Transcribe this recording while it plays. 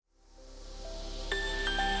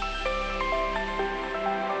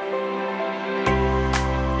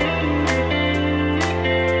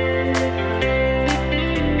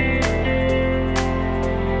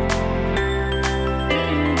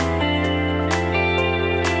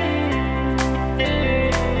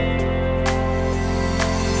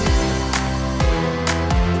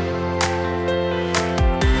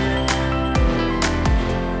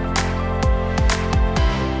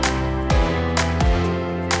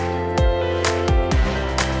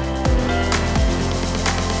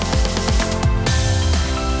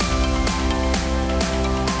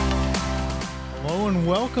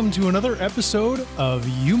welcome to another episode of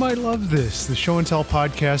You Might Love This, the show and tell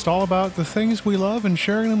podcast all about the things we love and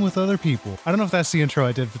sharing them with other people. I don't know if that's the intro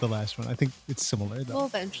I did for the last one. I think it's similar, though. We'll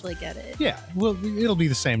eventually get it. Yeah, it'll be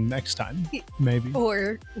the same next time, maybe.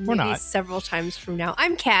 Or maybe not. several times from now.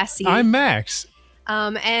 I'm Cassie. I'm Max.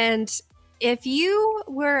 And if you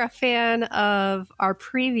were a fan of our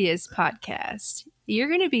previous podcast, you're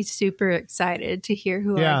going to be super excited to hear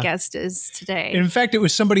who our guest is today. In fact, it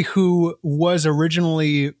was somebody who was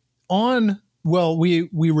originally on. Well, we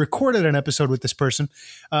recorded an episode with this person,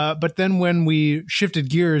 but then when we shifted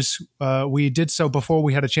gears, we did so before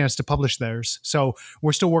we had a chance to publish theirs. So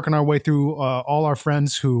we're still working our way through all our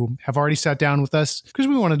friends who have already sat down with us because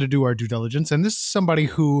we wanted to do our due diligence. And this is somebody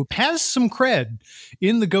who has some cred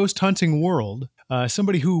in the ghost hunting world.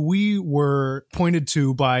 Somebody who we were pointed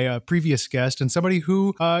to by a previous guest and somebody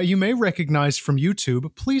who you may recognize from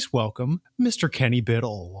YouTube. Please welcome Mr. Kenny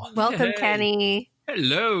Biddle. Welcome, Hey. Kenny.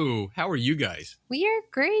 Hello. How are you guys? We are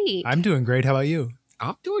great. I'm doing great. How about you?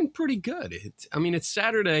 I'm doing pretty good. It's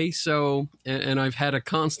Saturday, so and I've had a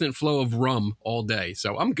constant flow of rum all day,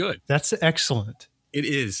 so I'm good. That's excellent. It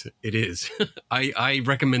is. I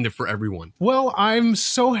recommend it for everyone. Well, I'm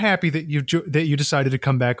so happy that you decided to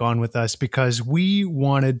come back on with us because we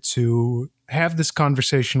wanted to have this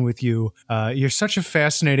conversation with you. You're such a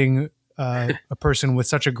fascinating a person with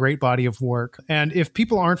such a great body of work. And if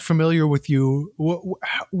people aren't familiar with you,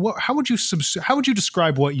 how would you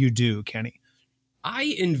describe what you do, Kenny?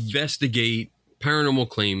 I investigate paranormal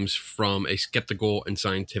claims from a skeptical and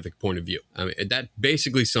scientific point of view. I mean, that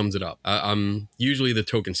basically sums it up. I'm usually the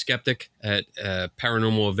token skeptic at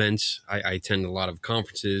paranormal events. I attend a lot of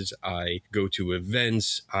conferences. I go to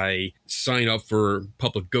events. I sign up for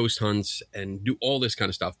public ghost hunts and do all this kind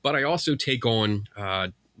of stuff. But I also take on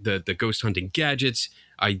the ghost hunting gadgets.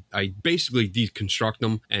 I basically deconstruct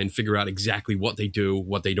them and figure out exactly what they do,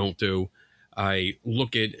 what they don't do. I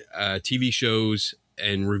look at TV shows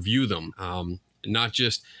and review them. Not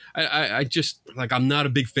just, I just, like, I'm not a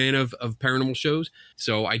big fan of paranormal shows,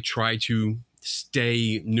 so I try to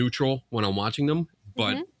stay neutral when I'm watching them,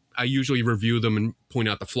 but I usually review them and point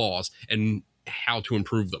out the flaws and how to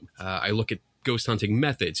improve them. I look at ghost hunting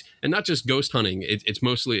methods, and not just ghost hunting.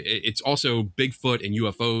 It's also Bigfoot and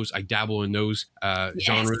UFOs. I dabble in those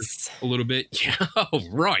genres a little bit. Yeah,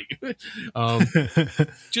 right.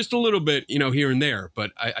 Just a little bit, here and there.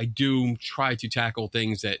 But I do try to tackle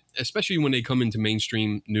things that, especially when they come into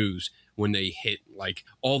mainstream news, when they hit like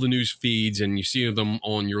all the news feeds and you see them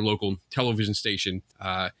on your local television station,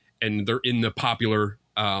 and they're in the popular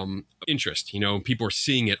interest. People are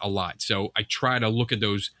seeing it a lot. So I try to look at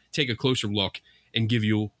those, take a closer look, and give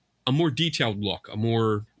you a more detailed look, a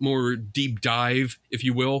more deep dive, if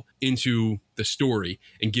you will, into the story,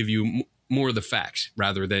 and give you more of the facts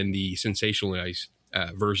rather than the sensationalized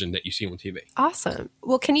version that you see on TV. Awesome.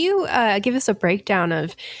 Well, can you give us a breakdown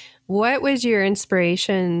of what was your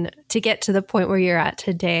inspiration to get to the point where you're at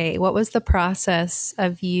today? What was the process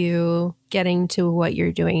of you getting to what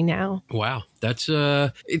you're doing now? Wow. That's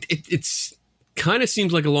it's kind of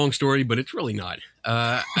seems like a long story, but it's really not.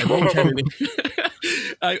 I've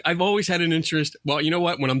always had an interest. Well, you know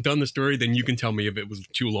what? When I'm done the story, then you can tell me if it was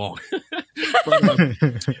too long.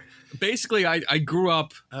 But, basically, I grew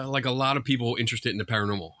up like a lot of people interested in the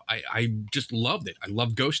paranormal. I just loved it. I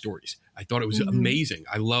loved ghost stories. I thought it was amazing.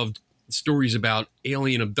 I loved stories about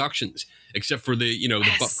alien abductions, except for the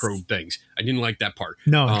butt probe things. I didn't like that part.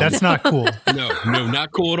 No, that's not cool. No,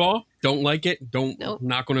 not cool at all. Don't like it. Nope.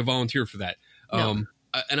 Not going to volunteer for that. No.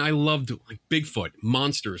 And I loved like Bigfoot,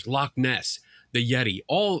 monsters, Loch Ness, the Yeti.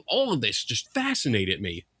 All of this just fascinated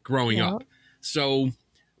me growing up. So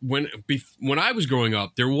when I was growing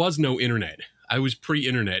up, there was no internet. I was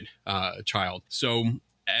pre-internet child. So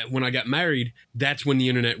when I got married, that's when the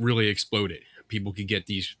internet really exploded. People could get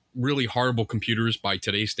these really horrible computers by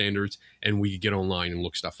today's standards, and we could get online and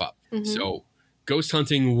look stuff up. So ghost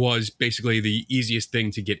hunting was basically the easiest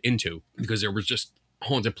thing to get into because there was just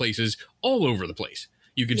haunted places all over the place.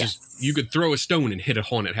 You could you could throw a stone and hit a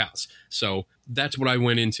haunted house. So that's what I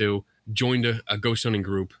went into, joined a ghost hunting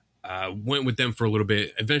group, went with them for a little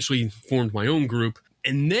bit, eventually formed my own group.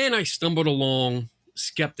 And then I stumbled along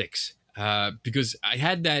skeptics because I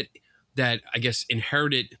had that I guess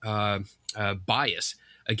inherited bias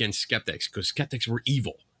against skeptics, because skeptics were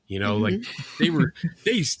evil. Like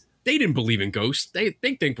they didn't believe in ghosts. They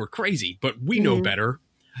think we're crazy, but we know better.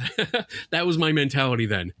 That was my mentality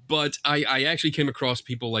then. But I actually came across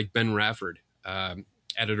people like Ben Rafford,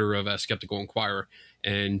 editor of Skeptical Inquirer,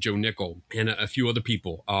 and Joe Nickel, and a few other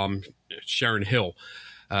people, Sharon Hill.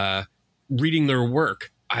 Reading their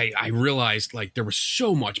work, I realized like there was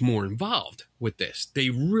so much more involved with this. They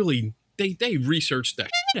really they researched the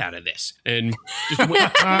shit out of this and just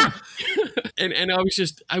went, and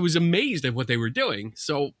I was amazed at what they were doing.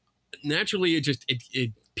 So naturally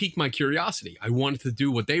it piqued my curiosity. I wanted to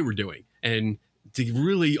do what they were doing and to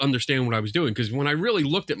really understand what I was doing. Because when I really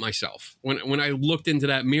looked at myself, when I looked into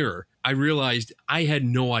that mirror, I realized I had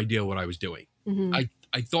no idea what I was doing. Mm-hmm.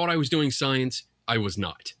 I thought I was doing science. I was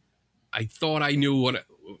not. I thought I knew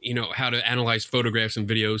how to analyze photographs and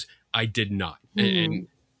videos. I did not. Mm-hmm. And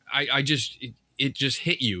I just, it just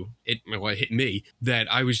hit it hit me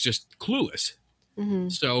that I was just clueless. Mm-hmm.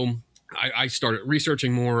 So I started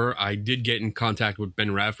researching more. I did get in contact with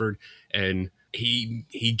Ben Radford, and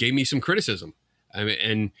he gave me some criticism. I mean,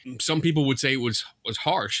 and some people would say it was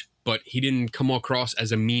harsh, but he didn't come across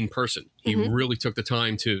as a mean person. He really took the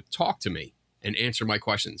time to talk to me and answer my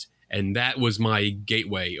questions. And that was my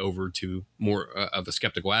gateway over to more of a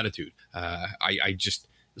skeptical attitude. I just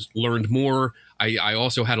learned more. I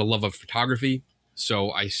also had a love of photography.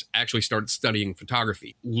 So I actually started studying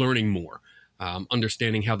photography, learning more,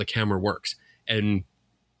 understanding how the camera works. And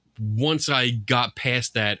once I got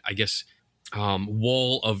past that, I guess,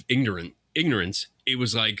 wall of ignorance, it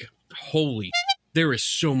was like, holy, there is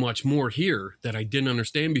so much more here that I didn't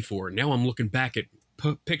understand before. Now I'm looking back at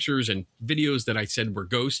pictures and videos that I said were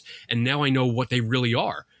ghosts, and now I know what they really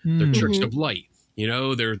are. They're tricks of light.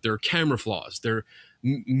 They're camera flaws. They're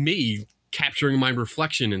me capturing my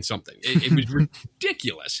reflection in something. It was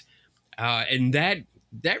ridiculous. And that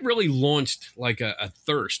really launched like a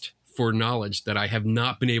thirst for knowledge that I have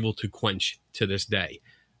not been able to quench to this day.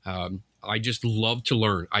 I just love to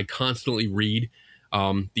learn. I constantly read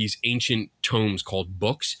these ancient tomes called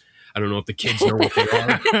books. I don't know if the kids know what they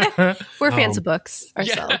are. We're fans of books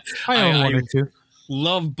ourselves. Yeah, I own one or two.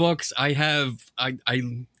 Love books. I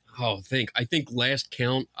think last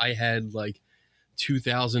count I had like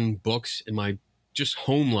 2,000 books in my just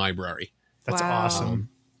home library. That's awesome.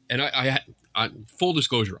 And I full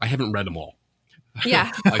disclosure, I haven't read them all.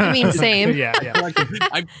 Yeah, I mean, same. Yeah.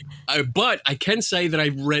 But I can say that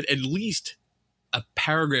I've read at least a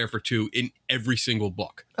paragraph or two in every single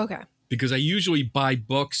book. Okay. Because I usually buy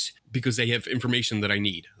books because they have information that I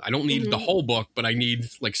need. I don't need the whole book, but I need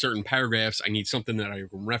like certain paragraphs. I need something that I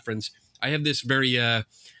can reference. I have this very,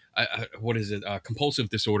 compulsive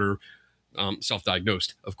disorder,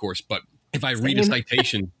 self-diagnosed, of course. But if I read a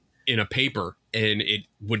citation in a paper and it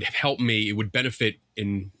would help me, it would benefit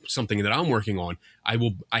in something that I'm working on,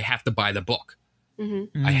 I have to buy the book.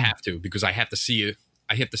 Mm-hmm. I have to, because I have to see it.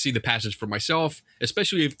 I have to see the passage for myself,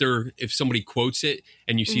 especially if somebody quotes it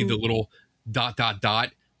and you see the little ...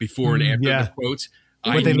 before and after the quotes.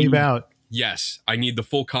 What they leave out. Yes, I need the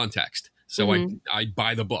full context. So I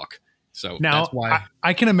buy the book. So now, that's why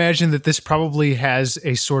I can imagine that this probably has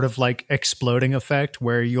a sort of like exploding effect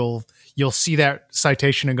where you'll see that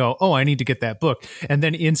citation and go, oh, I need to get that book. And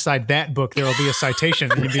then inside that book, there will be a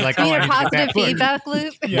citation and you'll be like, oh, I need to get that book. Feedback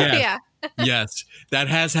loop. Yeah. Yes, that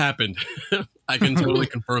has happened. I can totally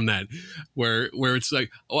confirm that. Where it's like,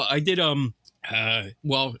 well, I did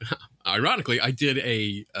ironically, I did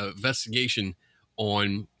a investigation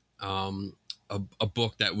on a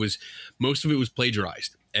book that was, most of it was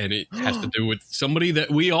plagiarized, and it has to do with somebody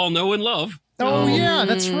that we all know and love. Oh yeah,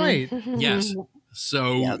 that's right. Yes.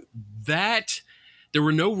 So that there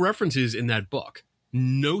were no references in that book,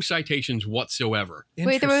 no citations whatsoever.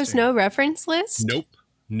 Wait, there was no reference list? Nope.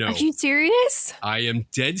 No. Are you serious? I am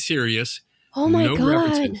dead serious. Oh my God.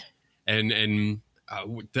 References. And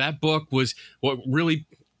that book was what really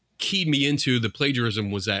keyed me into the plagiarism,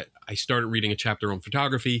 was that I started reading a chapter on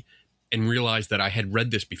photography and realized that I had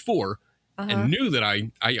read this before and knew that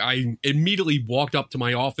I immediately walked up to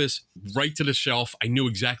my office, right to the shelf. I knew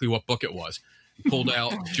exactly what book it was. Pulled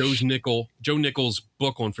out Joe Nichols'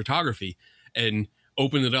 book on photography and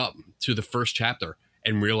opened it up to the first chapter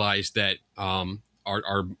and realized that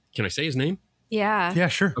our can I say his name? Yeah,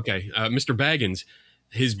 sure. Okay, Mr. Baggins,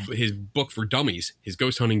 his book for dummies, his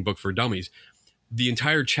ghost hunting book for dummies, the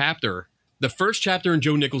entire chapter, the first chapter in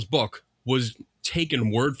Joe Nichols' book was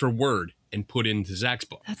taken word for word and put into Zach's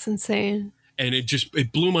book. That's insane. And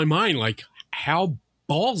it blew my mind. Like, how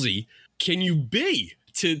ballsy can you be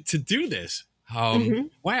to do this?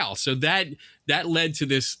 Wow. So that led to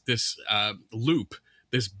this loop,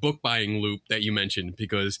 this book buying loop that you mentioned,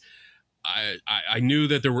 because I knew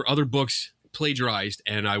that there were other books plagiarized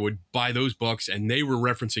and I would buy those books and they were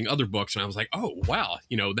referencing other books. And I was like, oh, wow,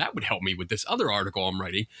 that would help me with this other article I'm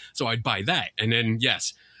writing. So I'd buy that. And then,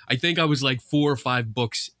 yes, I think I was like 4 or 5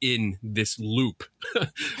 books in this loop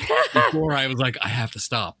before I was like, I have to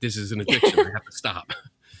stop. This is an addiction. I have to stop.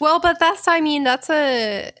 Well, but that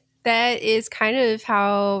is kind of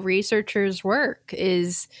how researchers work,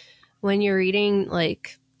 is when you're reading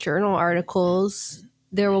like journal articles,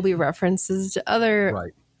 there will be references to other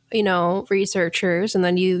Right. researchers, and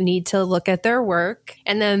then you need to look at their work,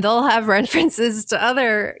 and then they'll have references to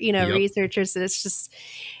other, Yep. researchers. And it's just,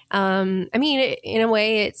 in a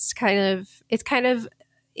way, it's kind of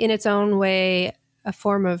in its own way a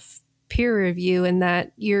form of peer review, in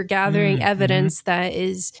that you're gathering evidence that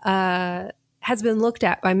is has been looked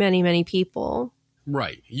at by many, many people.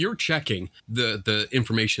 Right. You're checking the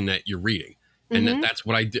information that you're reading. And that's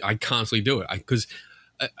what I do. I constantly do it. Because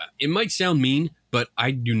it might sound mean, but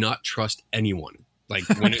I do not trust anyone. Like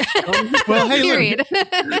when it comes, Well, hey, Period.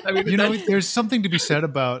 I mean, there's something to be said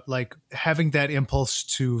about like having that impulse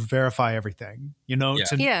to verify everything.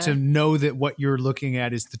 Yeah. To know that what you're looking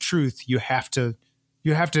at is the truth. You have to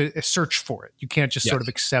search for it. You can't just sort of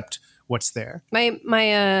accept what's there. My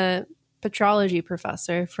petrology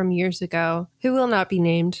professor from years ago, who will not be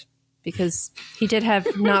named because he did have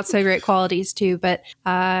not so great qualities too, but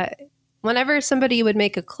whenever somebody would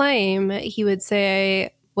make a claim, he would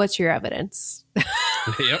say, "What's your evidence?"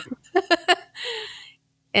 Yep.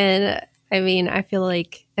 And I feel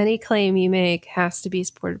like any claim you make has to be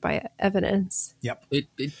supported by evidence. Yep.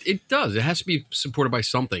 It does. It has to be supported by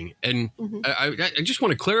something. And I just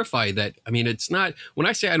want to clarify that. I mean, it's not, when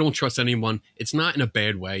I say I don't trust anyone, it's not in a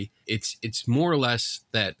bad way. It's more or less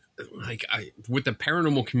that, like, with the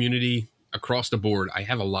paranormal community across the board, I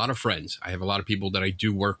have a lot of friends. I have a lot of people that I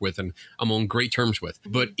do work with and I'm on great terms with.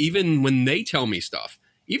 But even when they tell me stuff,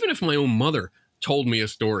 even if my own mother told me a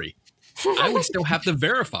story, I would still have to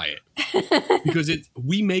verify it because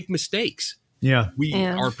we make mistakes. Yeah.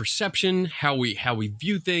 Our perception, how we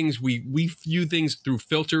view things, we view things through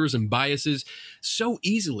filters and biases so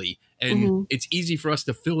easily. And it's easy for us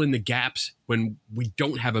to fill in the gaps when we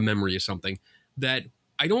don't have a memory of something, that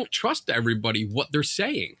I don't trust everybody what they're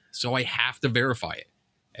saying. So I have to verify it.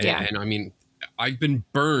 And I mean, I've been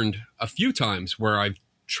burned a few times where I've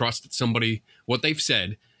trusted somebody, what they've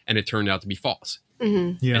said, and it turned out to be false.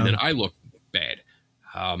 Yeah. And then I look bad.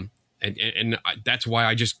 And that's why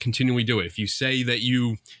I just continually do it. If you say that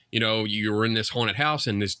you were in this haunted house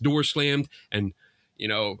and this door slammed, and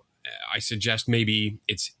I suggest maybe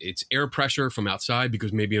it's air pressure from outside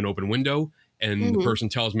because maybe an open window, and the person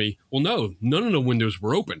tells me, well, no, none of the windows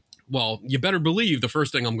were open. Well, you better believe the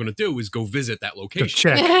first thing I'm going to do is go visit that location.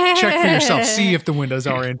 Check for yourself. See if the windows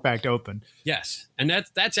are in fact open. Yes, and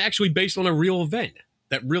that's actually based on a real event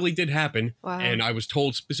that really did happen. Wow. And I was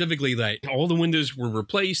told specifically that all the windows were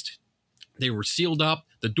replaced. They were sealed up.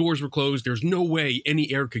 The doors were closed. There's no way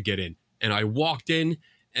any air could get in. And I walked in,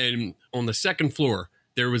 and on the second floor,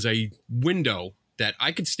 there was a window that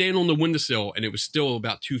I could stand on the windowsill, and it was still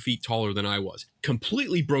about 2 feet taller than I was.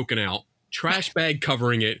 Completely broken out, trash bag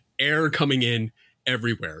covering it, air coming in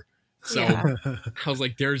everywhere. So I was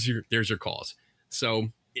like, there's your cause. So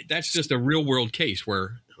that's just a real world case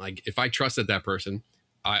where, like, if I trusted that person,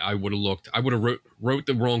 I would have wrote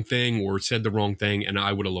the wrong thing or said the wrong thing, and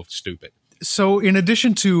I would have looked stupid. So in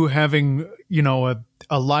addition to having,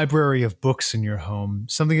 a library of books in your home,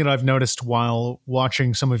 something that I've noticed while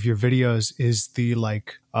watching some of your videos is the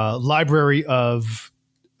library of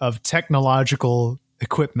technological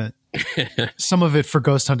equipment. Some of it for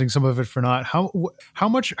ghost hunting, some of it for not. How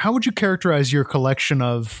would you characterize your collection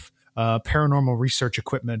of paranormal research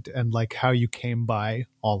equipment, and like how you came by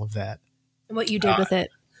all of that? And what you did with it.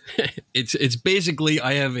 It's basically,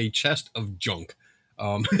 I have a chest of junk.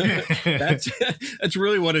 That's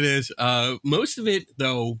really what it is. Most of it,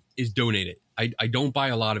 though, is donated. I don't buy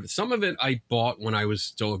a lot of it. Some of it I bought when I was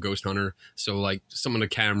still a ghost hunter. So like some of the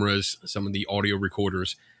cameras, some of the audio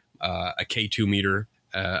recorders, a K2 meter,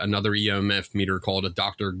 another EMF meter called a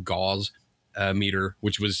Dr. Gauss meter,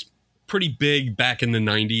 which was pretty big back in the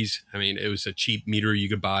 90s. I mean, it was a cheap meter you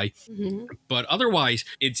could buy. But otherwise,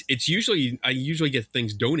 it's usually, I usually get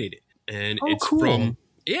things donated. And it's cool. from...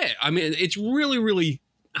 Yeah, I mean, it's really, really,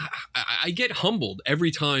 I get humbled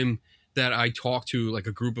every time that I talk to like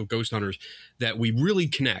a group of ghost hunters that we really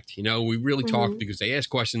connect. We really talk because they ask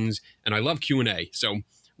questions, and I love Q&A. So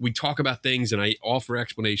we talk about things and I offer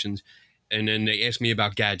explanations, and then they ask me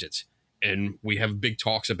about gadgets, and we have big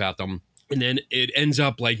talks about them. And then it ends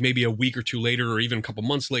up like maybe a week or two later, or even a couple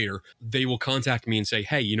months later, they will contact me and say,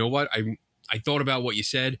 hey, you know what? I thought about what you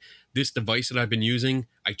said. This device that I've been using,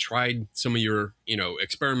 I tried some of your,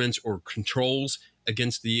 experiments or controls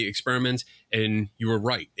against the experiments, and you were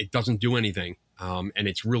right. It doesn't do anything. And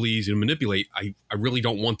it's really easy to manipulate. I really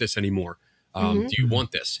don't want this anymore. Do you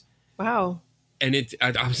want this? Wow. And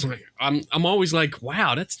I was like, I'm always like,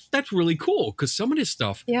 wow, that's really cool. Cause some of this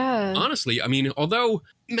stuff, Yeah. honestly, I mean, although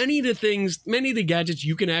many of the gadgets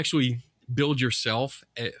you can actually build yourself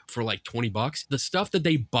for like $20, the stuff that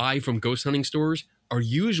they buy from ghost hunting stores are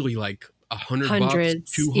usually like $100,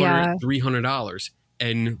 Hundreds, $200, yeah. $300.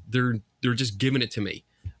 And they're just giving it to me,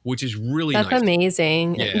 which is really That's nice.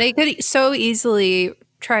 amazing. Yeah. They could so easily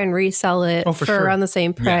try and resell it Oh, for for sure. around the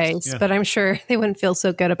same price, yeah. but I'm sure they wouldn't feel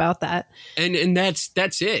so good about that. And that's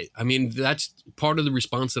it. I mean, that's part of the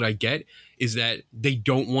response that I get is that they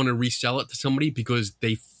don't want to resell it to somebody because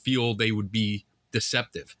they feel they would be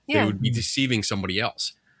deceptive. Yeah. They would be deceiving somebody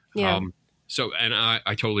else. Yeah. So, and I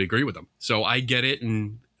totally agree with them. So I get it.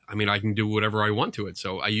 And I mean, I can do whatever I want to it.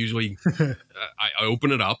 So I usually, I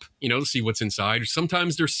open it up, to see what's inside.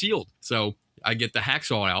 Sometimes they're sealed. So I get the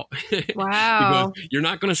hacksaw out. Wow. Because you're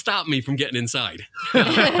not going to stop me from getting inside.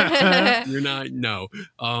 You're not, no.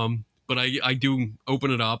 But I do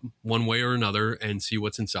open it up one way or another and see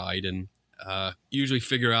what's inside, and usually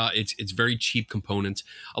figure out it's very cheap components.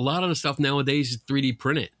 A lot of the stuff nowadays is 3D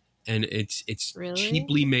printed, and it's Really?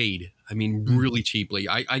 cheaply made. I mean, really cheaply.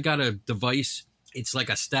 I got a device. It's like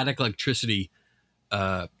a static electricity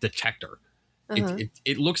detector. Uh-huh.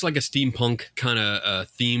 It looks like a steampunk kind of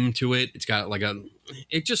theme to it. It's got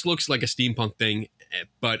it just looks like a steampunk thing.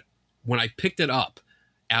 But when I picked it up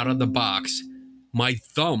out of the box, my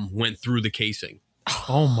thumb went through the casing.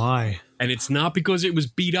 Oh my. And it's not because it was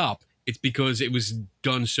beat up. It's because it was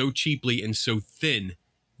done so cheaply and so thin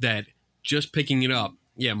that just picking it up,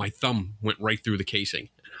 my thumb went right through the casing.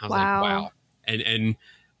 I was Wow. like, wow. And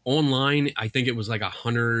online, I think it was like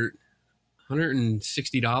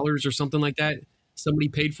 $160 or something like that. Somebody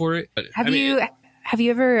paid for it. But, Have you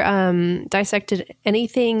ever dissected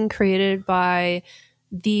anything created by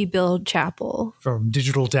the Build Chapel? From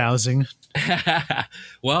digital dowsing.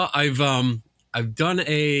 Well, I've done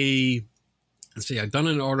an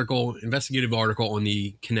investigative article on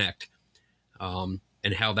the Kinect,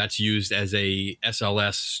 and how that's used as a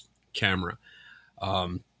SLS camera.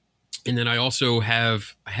 And then I also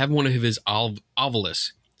have one of his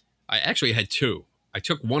Ovilus. I actually had two. I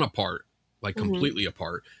took one apart, like completely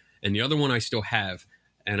apart, and the other one I still have.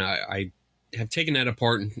 And I have taken that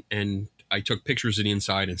apart and I took pictures of the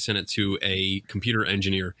inside and sent it to a computer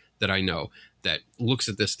engineer that I know that looks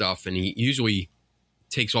at this stuff, and he usually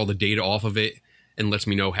takes all the data off of it and lets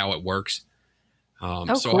me know how it works. So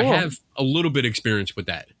cool. I have a little bit of experience with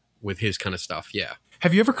that, with his kind of stuff. Yeah.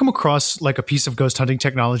 Have you ever come across like a piece of ghost hunting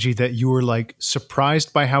technology that you were like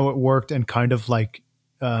surprised by how it worked and kind of like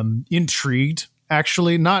intrigued?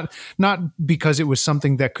 Actually, not because it was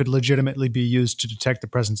something that could legitimately be used to detect the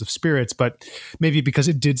presence of spirits, but maybe because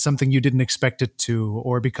it did something you didn't expect it to,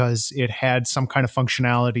 or because it had some kind of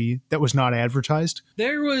functionality that was not advertised.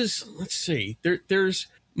 There was, let's see, there's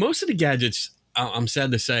most of the gadgets, I'm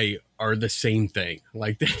sad to say, are the same thing.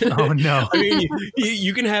 Like, Oh no. I mean,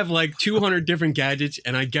 you can have like 200 different gadgets,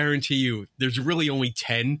 and I guarantee you there's really only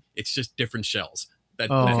 10. It's just different shells.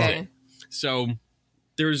 That's Okay. it. So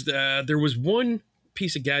there was one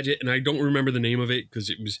piece of gadget, and I don't remember the name of it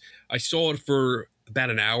because I saw it for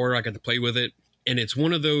about an hour. I got to play with it, and it's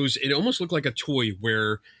one of those, it almost looked like a toy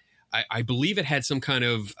where I believe it had some kind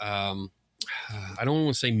of, I don't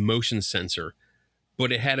want to say motion sensor,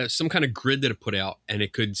 but it had some kind of grid that it put out, and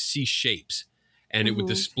it could see shapes, and it would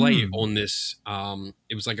display it on this,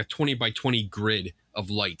 it was like a 20 by 20 grid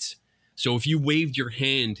of lights. So if you waved your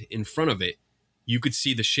hand in front of it, you could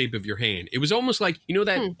see the shape of your hand. It was almost like,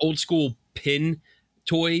 that old school pin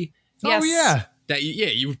toy. Yes. Oh yeah. That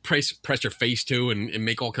you would press your face to and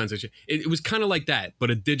make all kinds of shit. It was kind of like that, but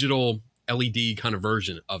a digital LED kind of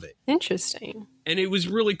version of it. Interesting. And it was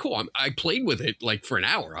really cool. I played with it like for an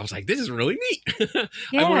hour. I was like, this is really neat.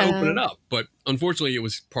 Yeah. I want to open it up. But unfortunately, it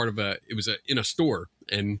was in a store,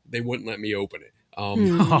 and they wouldn't let me open it.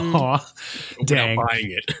 Aw, dang. Without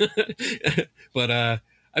buying it. But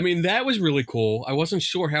I mean, that was really cool. I wasn't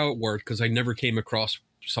sure how it worked because I never came across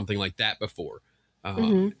something like that before.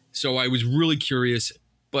 So I was really curious.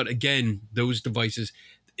 But again, those devices,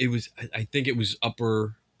 I think it was up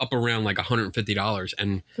around like $150.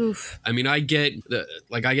 And Oof. I mean, I get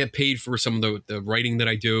paid for some of the writing that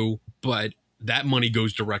I do, but that money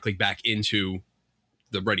goes directly back into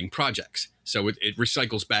the writing projects. So it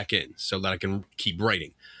recycles back in so that I can keep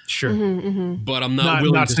writing. Sure. But I'm not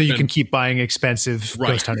willing Not to so you spend- can keep buying expensive Right.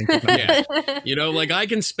 ghost hunting technology. Yeah. Like I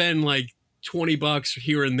can spend like $20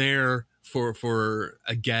 here and there for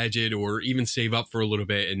a gadget, or even save up for a little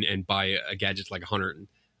bit and buy a gadget like $100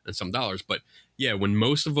 and some dollars. But yeah, when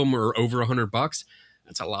most of them are over $100,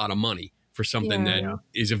 that's a lot of money for something that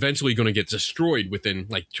is eventually going to get destroyed within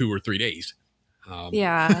like 2 or 3 days.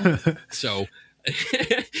 Yeah. So,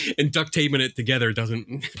 and duct taping it together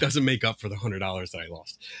doesn't make up for the $100 that I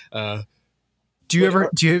lost. Do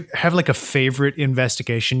you have like a favorite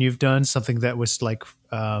investigation you've done? Something that was like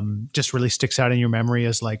just really sticks out in your memory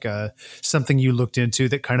as like something you looked into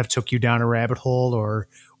that kind of took you down a rabbit hole, or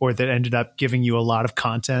that ended up giving you a lot of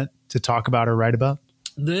content to talk about or write about?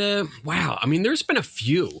 Wow. I mean, there's been a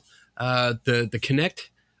few. The Kinect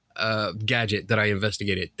gadget that I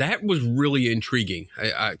investigated, that was really intriguing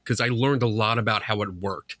because I learned a lot about how it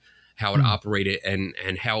worked, how it operated,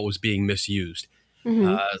 and how it was being misused.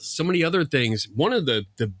 So many other things. One of the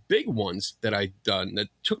big ones that I'd done that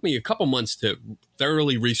took me a couple months to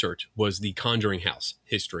thoroughly research was the Conjuring House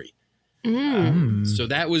history. So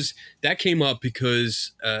that came up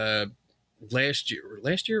because last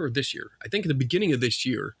year or this year, I think at the beginning of this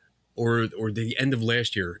year or the end of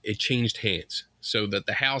last year, it changed hands. So that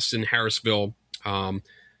the house in Harrisville,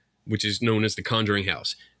 which is known as the Conjuring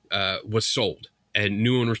House, was sold, and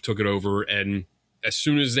new owners took it over. And as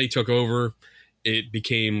soon as they took over, it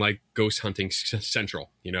became like ghost hunting central.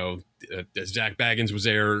 You know, Zach Baggins was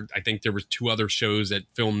there. I think there was 2 other shows that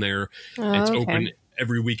filmed there. It's open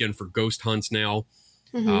every weekend for ghost hunts now.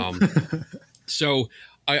 So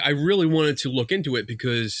I really wanted to look into it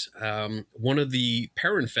because one of the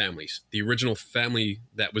Perron families, the original family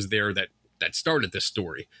that was there that started this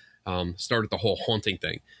story, started the whole haunting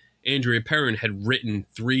thing. Andrea Perron had written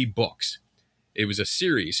 3 books. It was a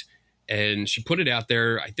series, and she put it out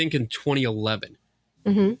there, I think, in 2011.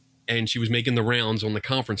 And she was making the rounds on the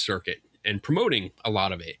conference circuit and promoting a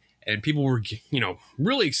lot of it. And people were,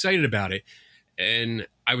 really excited about it. And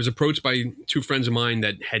I was approached by 2 friends of mine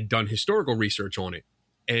that had done historical research on it.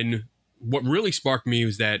 And what really sparked me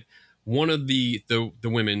was that one of the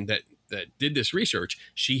women that did this research,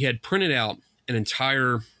 she had printed out an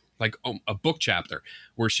entire, like a book chapter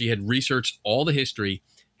where she had researched all the history,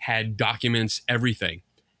 had documents, everything,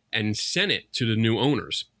 and sent it to the new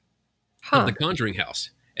owners of the Conjuring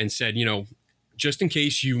House and said, just in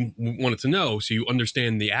case you wanted to know, so you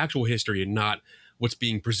understand the actual history and not what's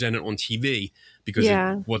being presented on TV, because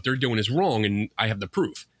what they're doing is wrong and I have the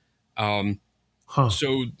proof.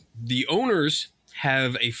 So the owners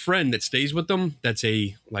have a friend that stays with them that's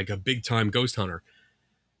a big time ghost hunter.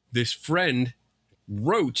 This friend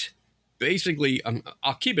wrote basically,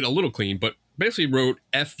 I'll keep it a little clean, but basically wrote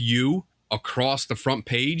FU across the front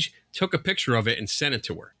page, took a picture of it and sent it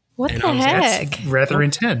to her. What the heck? That's rather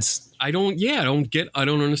intense. I don't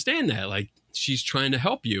understand that. Like, she's trying to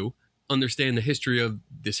help you understand the history of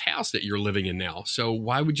this house that you're living in now. So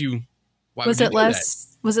why would you? Was it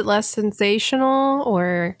less sensational,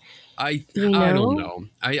 or I don't know.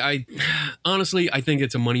 I honestly, I think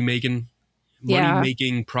it's a money making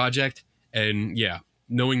project, and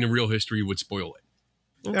knowing the real history would spoil it.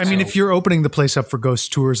 I mean, if you're opening the place up for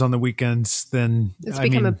ghost tours on the weekends, then it's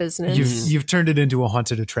become a business. You've turned it into a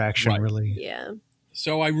haunted attraction, right. Really. Yeah.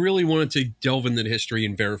 So I really wanted to delve into the history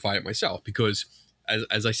and verify it myself because,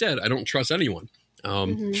 as I said, I don't trust anyone.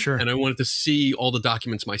 Sure. And I wanted to see all the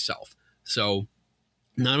documents myself. So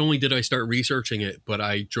not only did I start researching it, but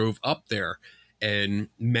I drove up there and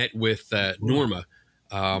met with Norma,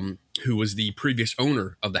 who was the previous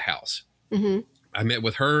owner of the house. I met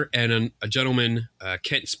with her and a gentleman,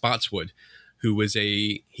 Kent Spotswood, who was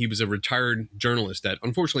a retired journalist that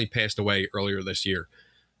unfortunately passed away earlier this year.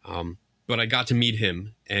 But I got to meet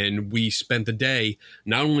him, and we spent the day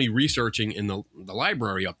not only researching in the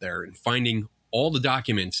library up there and finding all the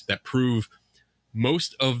documents that prove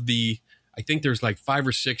most of I think there's like 5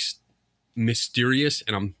 or 6 mysterious,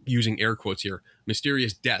 and I'm using air quotes here,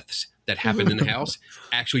 mysterious deaths that happened in the house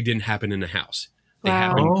actually didn't happen in the house. They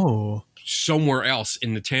happened somewhere else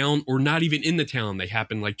in the town, or not even in the town. They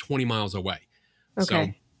happened like 20 miles away. Okay.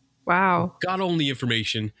 So, wow. Got all the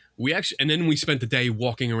information. And then we spent the day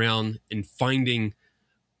walking around and finding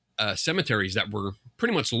cemeteries that were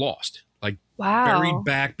pretty much lost, like buried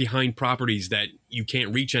back behind properties that you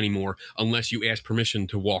can't reach anymore unless you ask permission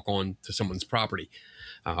to walk on to someone's property.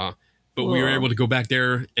 But we were able to go back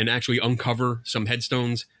there and actually uncover some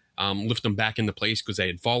headstones, lift them back into place because they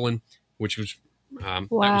had fallen, which was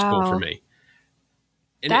that was cool for me.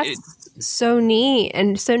 And that's so neat,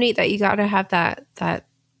 and so neat that you got to have that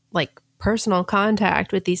like personal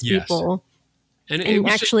contact with these people, and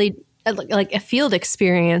actually like a field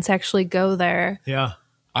experience. Actually, go there. Yeah,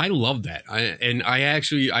 I love that.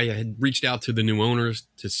 I had reached out to the new owners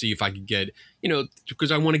to see if I could get,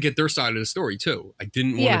 because I want to get their side of the story too. I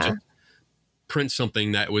didn't want to just print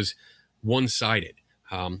something that was one-sided.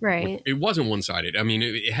 Right. It wasn't one-sided. I mean,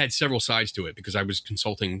 it had several sides to it because I was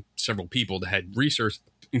consulting several people that had research,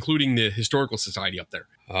 including the Historical Society up there.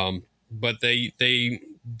 but they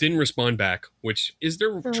didn't respond back, which is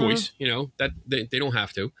their choice. You know, that they don't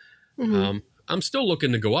have to. I'm still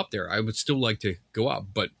looking to go up there. I would still like to go up,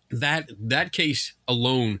 but that case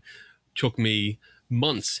alone took me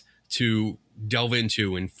months to delve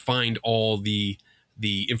into and find all the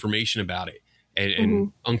information about it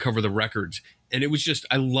and uncover the records. And it was just,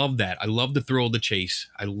 I love that. I love the thrill of the chase.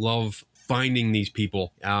 I love finding these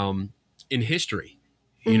people in history,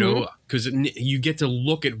 you know, because you get to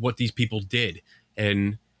look at what these people did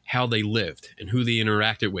and how they lived and who they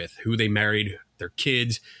interacted with, who they married, their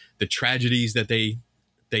kids, the tragedies that they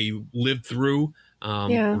lived through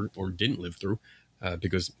or didn't live through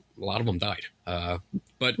because a lot of them died.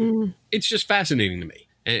 But it's just fascinating to me.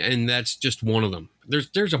 And that's just one of them.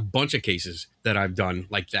 There's a bunch of cases that I've done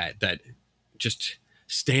like that just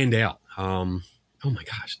stand out. Oh my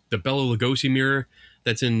gosh, the Bela Lugosi mirror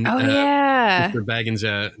that's in Mr.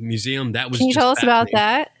 Baggins' museum. That was. Can you tell us about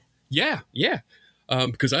that? Yeah.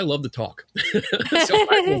 Because I love to talk, so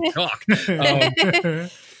I will talk.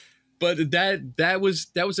 But that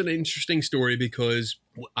was an interesting story because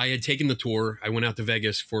I had taken the tour. I went out to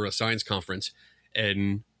Vegas for a science conference,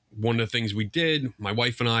 and one of the things we did, my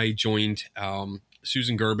wife and I joined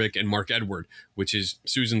Susan Gerbic and Mark Edward, which is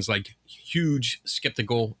Susan's like huge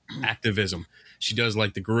skeptical activism. She does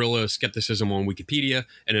like the guerrilla skepticism on Wikipedia,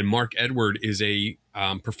 and then Mark Edward is a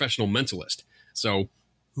professional mentalist. So,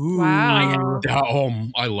 wow,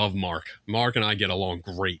 I love Mark. Mark and I get along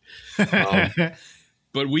great.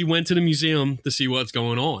 But we went to the museum to see what's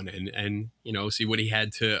going on and you know, see what he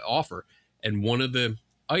had to offer. And one of the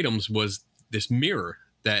items was this mirror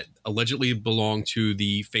that allegedly belonged to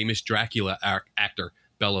the famous Dracula actor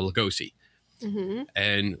Bela Lugosi.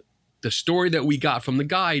 And the story that we got from the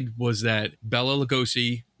guide was that Bela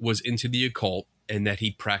Lugosi was into the occult and that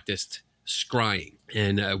he practiced scrying.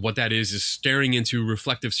 And what that is staring into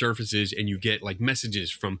reflective surfaces, and you get like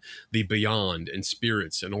messages from the beyond and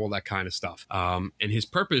spirits and all that kind of stuff. And his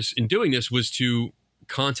purpose in doing this was to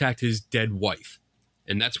contact his dead wife.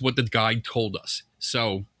 And that's what the guide told us.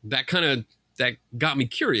 So that got me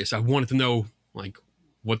curious. I wanted to know, like,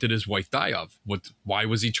 what did his wife die of? Why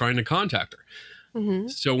was he trying to contact her?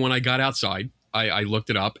 So when I got outside, I looked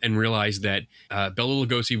it up and realized that Bela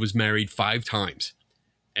Lugosi was married 5 times.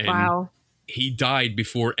 And wow. He died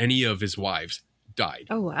before any of his wives died.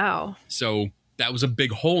 Oh, wow. So that was a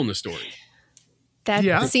big hole in the story.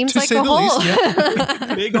 That seems like a hole.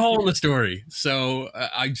 Least, big hole in the story. So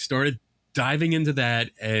I started diving into that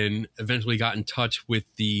and eventually got in touch with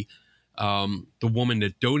the woman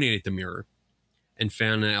that donated the mirror and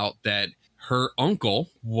found out that her uncle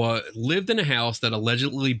lived in a house that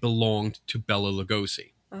allegedly belonged to Bela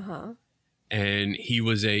Lugosi. And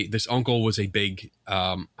this uncle was a big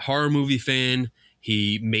horror movie fan.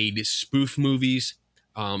 He made spoof movies.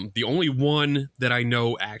 The only one that I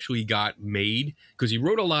know actually got made, because he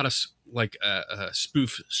wrote a lot of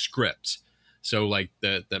spoof scripts. So like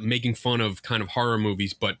the making fun of kind of horror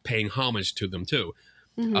movies, but paying homage to them too.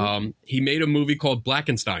 He made a movie called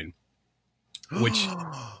Blackenstein, which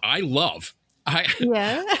I love.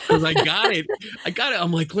 Because I got it.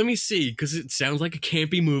 I'm like, let me see, because it sounds like a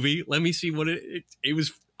campy movie. Let me see what it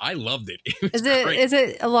was. I loved it. Is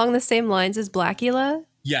it along the same lines as Blackula?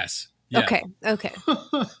 Yes. Okay.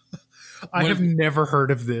 I have never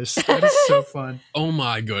heard of this. That is so fun. Oh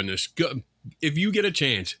my goodness! If you get a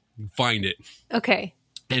chance, find it. Okay.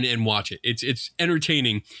 And watch it. It's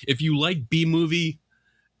entertaining. If you like B movie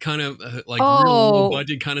kind of real low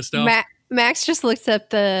budget kind of stuff. Max just looked up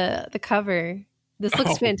the cover. This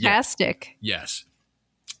looks fantastic. Yes.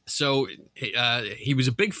 So he was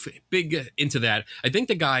a big into that. I think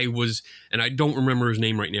the guy was, and I don't remember his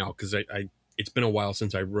name right now because it's been a while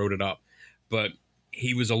since I wrote it up, but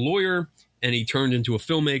he was a lawyer and he turned into a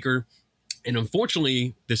filmmaker. And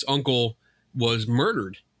unfortunately, this uncle was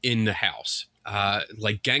murdered in the house,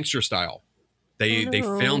 like gangster style. They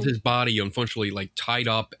found his body, unfortunately, like tied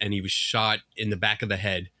up, and he was shot in the back of the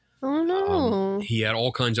head. Oh no! He had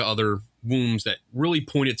all kinds of other wounds that really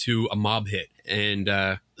pointed to a mob hit,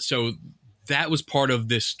 and so that was part of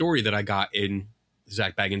this story that I got in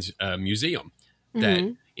Zak Bagans' museum.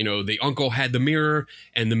 That the uncle had the mirror,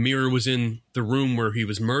 and the mirror was in the room where he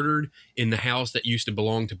was murdered in the house that used to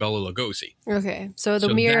belong to Bela Lugosi. Okay, so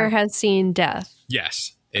the mirror has seen death.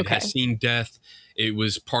 Yes, it has seen death. It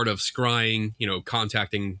was part of scrying,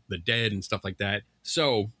 contacting the dead and stuff like that.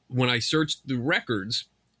 So when I searched the records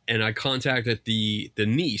and I contacted the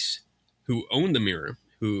niece who owned the mirror,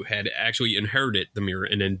 who had actually inherited the mirror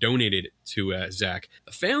and then donated it to Zak,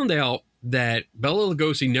 I found out that Bela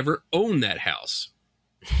Lugosi never owned that house.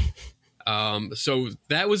 So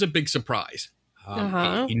that was a big surprise.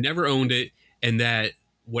 He never owned it, and that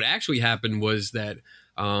what actually happened was that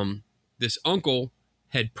this uncle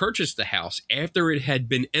had purchased the house after it had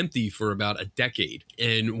been empty for about a decade.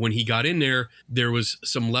 And when he got in there, there was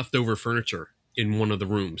some leftover furniture in one of the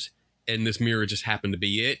rooms, and this mirror just happened to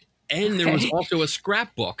be it. And there was also a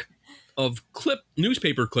scrapbook of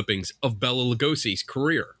newspaper clippings of Bela Lugosi's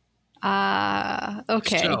career.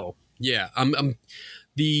 Okay. So, yeah,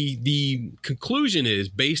 the conclusion is,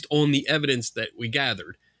 based on the evidence that we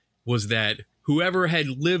gathered, was that whoever had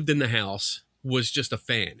lived in the house was just a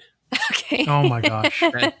fan. Okay. Oh my gosh.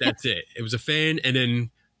 That's it. It was a fan, and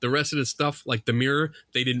then the rest of the stuff, like the mirror,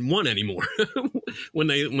 they didn't want anymore when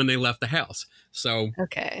they left the house. So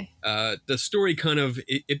okay. The story kind of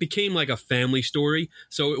it became like a family story.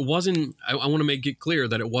 So it wasn't. I want to make it clear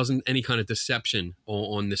that it wasn't any kind of deception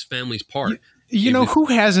on this family's part. You know, who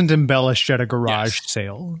hasn't embellished at a garage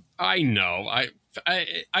sale? I know.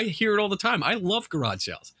 I hear it all the time. I love garage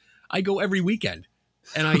sales. I go every weekend.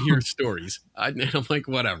 And I hear stories. And I'm like,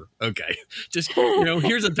 whatever. Okay. Just,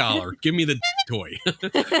 here's $1. Give me the toy.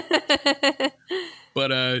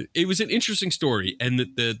 But it was an interesting story. And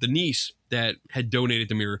the niece that had donated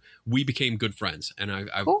the mirror, we became good friends. And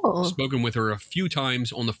I've spoken with her a few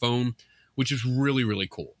times on the phone, which is really, really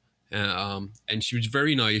cool. And she was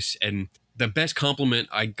very nice. And the best compliment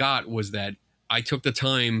I got was that I took the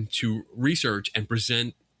time to research and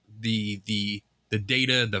present the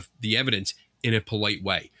data, the evidence in a polite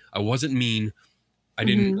way. I wasn't mean. I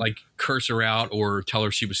didn't curse her out or tell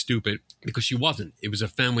her she was stupid, because she wasn't. It was a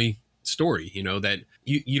family story, that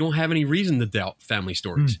you don't have any reason to doubt family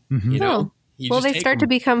stories. Well, they start to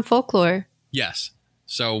become folklore. Yes.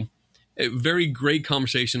 So a very great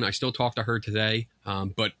conversation. I still talk to her today.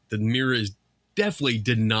 But the mirror definitely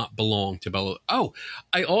did not belong to Bela. Oh,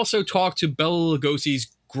 I also talked to Bela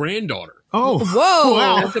Lugosi's granddaughter. Oh, whoa.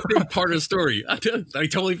 Wow. That's a big part of the story. I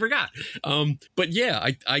totally forgot. But yeah,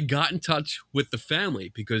 I got in touch with the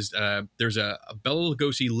family because there's a Bela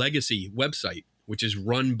Lugosi legacy website, which is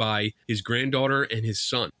run by his granddaughter and his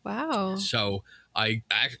son. Wow. So I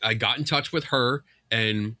got in touch with her,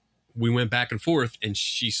 and we went back and forth, and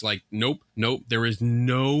she's like, nope, there is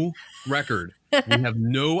no record. We have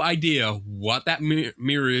no idea what that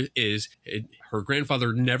mirror is. Her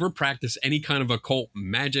grandfather never practiced any kind of occult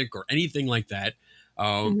magic or anything like that.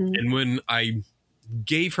 And when I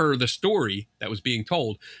gave her the story that was being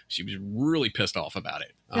told, she was really pissed off about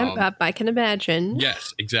it. I can imagine.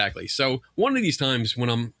 Yes, exactly. So one of these times when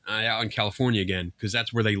I'm out in California again, because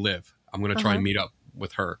that's where they live, I'm going to try and meet up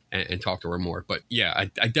with her and talk to her more. But yeah,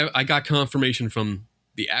 I got confirmation from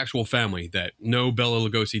the actual family that no, Bela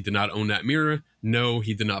Lugosi did not own that mirror. No,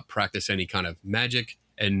 he did not practice any kind of magic.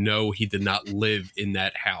 And no, he did not live in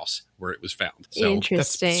that house where it was found. So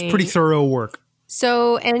interesting. That's pretty thorough work.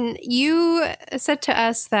 So, and you said to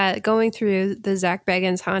us that going through the Zak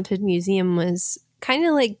Bagans Haunted Museum was kind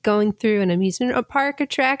of like going through an amusement park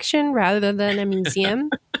attraction rather than a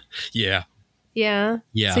museum. Yeah. Yeah.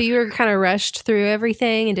 So you were kind of rushed through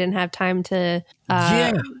everything and didn't have time to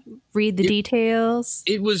read the details.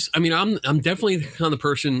 It was, I mean, I'm definitely the kind of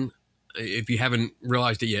person, if you haven't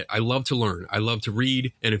realized it yet, I love to learn. I love to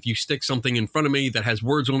read. And if you stick something in front of me that has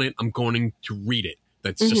words on it, I'm going to read it.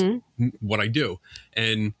 That's just what I do.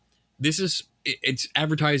 And it's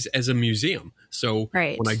advertised as a museum. So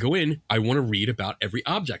when I go in, I want to read about every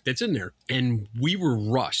object that's in there. And we were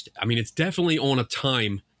rushed. I mean, it's definitely on a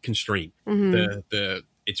time constraint.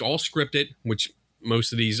 It's all scripted, which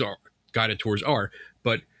most of these guided tours are,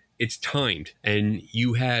 but it's timed. And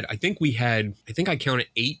I think I counted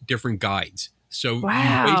 8 different guides. So you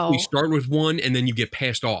basically start with one, and then you get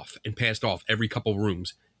passed off every couple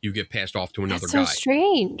rooms. You get passed off to another guide. That's so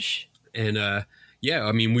strange. And I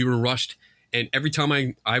mean, we were rushed, and every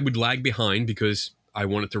time I would lag behind because I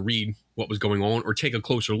wanted to read what was going on or take a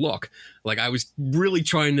closer look. Like I was really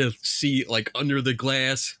trying to see like under the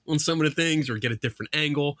glass on some of the things or get a different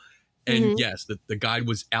angle. And yes, the guide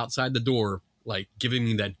was outside the door, like giving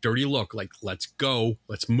me that dirty look, like, let's go,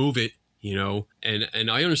 let's move it,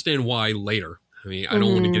 and I understand why later. I mean, I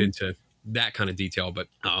don't want to get into that kind of detail, but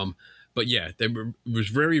yeah, it was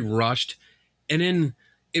very rushed. And then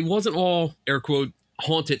it wasn't all air quote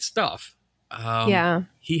haunted stuff.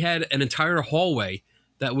 He had an entire hallway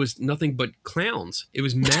that was nothing but clowns. It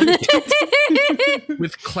was mannequins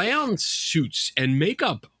with clown suits and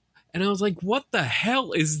makeup. And I was like, what the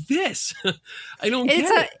hell is this? I don't get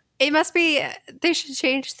it. It must be, they should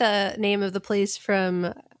change the name of the place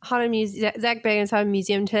from Zak Bagans Haunted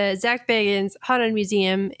Museum to Zak Bagans Haunted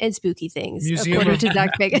Museum and Spooky Things. According to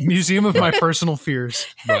Zak Bagans. Museum of My Personal Fears.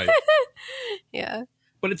 Right. Yeah.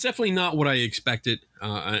 But it's definitely not what I expected.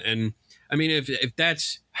 And I mean, if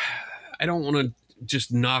that's, I don't want to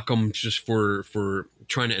just knock them just for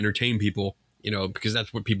trying to entertain people, because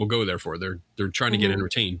that's what people go there for. They're trying to get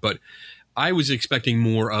entertained. But I was expecting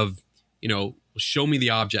more of, show me the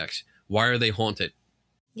objects. Why are they haunted?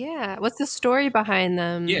 Yeah. What's the story behind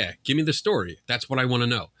them? Yeah, give me the story. That's what I want to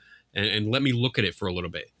know. And let me look at it for a little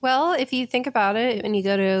bit. Well, if you think about it, when you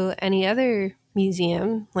go to any other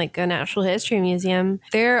museum, like a natural history museum,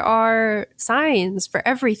 there are signs for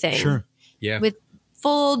everything. Sure. Yeah. With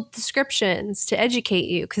full descriptions to educate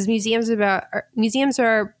you, because museums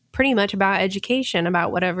are pretty much about education,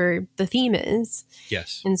 about whatever the theme is.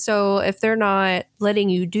 Yes. And so if they're not letting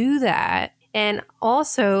you do that, and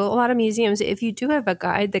also a lot of museums, if you do have a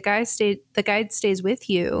guide, the guide stays with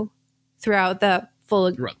you throughout the full,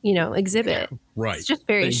 exhibit. Right. It's just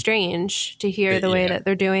very strange to hear the way that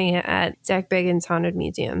they're doing it at Zach Bagans' Haunted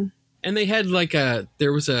Museum. And they had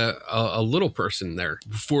there was a little person there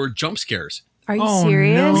for jump scares. Are you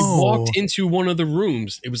serious? No. We walked into one of the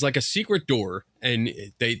rooms. It was like a secret door, and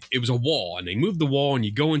it was a wall, and they moved the wall, and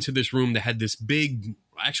you go into this room that had this big,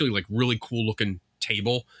 actually like really cool looking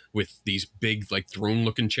table with these big like throne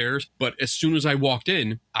looking chairs. But as soon as I walked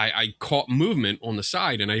in, I caught movement on the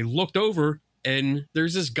side, and I looked over, and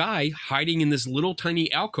there's this guy hiding in this little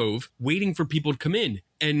tiny alcove waiting for people to come in.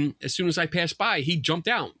 And as soon as I passed by, he jumped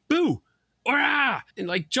out. Boo! Orah! And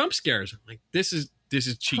like jump scares. I'm like, this is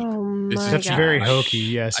cheap. Oh That's God. very hokey,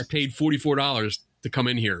 yes. I paid $44 to come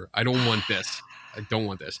in here. I don't want this. I don't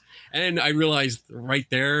want this. And I realized right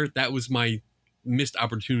there, that was my missed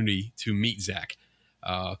opportunity to meet Zach.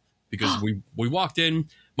 Because we walked in,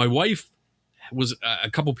 my wife was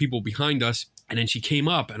a couple people behind us, and then she came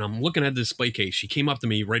up, and I'm looking at the display case. She came up to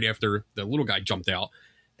me right after the little guy jumped out,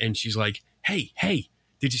 and she's like, hey,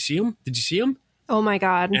 did you see him? Did you see him? Oh my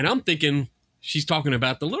God. And I'm thinking she's talking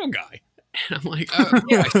about the little guy. And I'm like,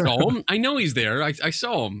 yeah, I saw him. I know he's there. I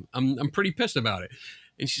saw him. I'm pretty pissed about it.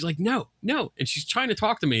 And she's like, no. And she's trying to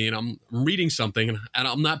talk to me, and I'm reading something, and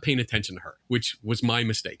I'm not paying attention to her, which was my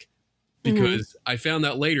mistake. Because I found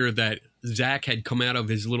out later that Zach had come out of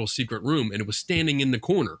his little secret room, and it was standing in the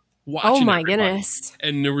corner watching. Oh my everybody. goodness.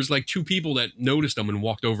 And there was like two people that noticed him and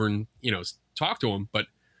walked over and, talked to him. But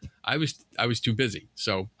I was too busy.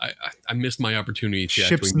 So I missed my opportunity to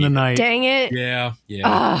Ships actually in the meet him. night. Dang it.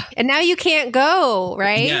 Yeah. And now you can't go,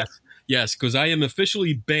 right? Yes, because I am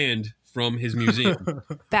officially banned from his museum.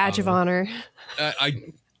 Badge of honor.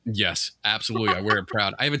 Yes, absolutely. I wear it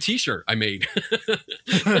proud. I have a T-shirt I made.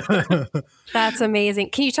 That's amazing.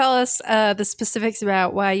 Can you tell us the specifics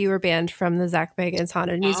about why you were banned from the Zach Bagans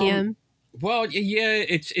Haunted Museum? Well, yeah,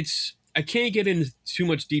 it's. I can't get into too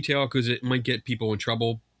much detail because it might get people in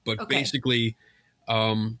trouble. But basically,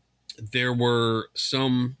 there were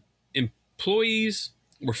some employees,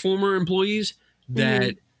 or former employees,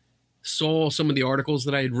 that saw some of the articles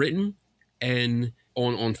that I had written and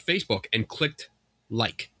on Facebook and clicked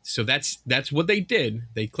like. So that's what they did.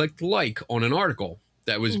 They clicked like on an article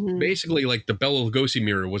that was basically like the Bela Lugosi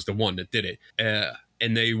mirror was the one that did it.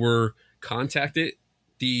 And they were contacted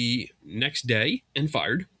the next day and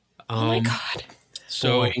fired. Oh my God.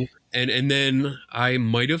 So, and then I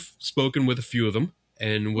might have spoken with a few of them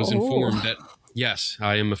and was informed that, yes,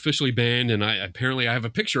 I am officially banned, and I have a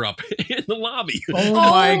picture up in the lobby. Oh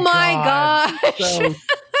my gosh. So,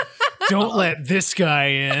 don't let this guy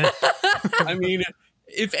in. I mean,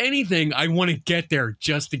 if anything, I want to get there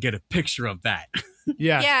just to get a picture of that.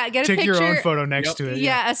 Yeah, get a Take picture. your own photo next to it.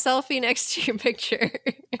 Yeah, a selfie next to your picture.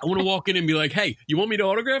 I want to walk in and be like, hey, you want me to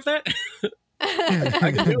autograph that?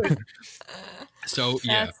 I can do it. So,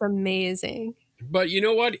 yeah. That's amazing. But you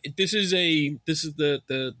know what? This is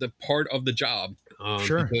the part of the job.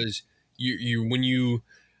 Sure. Because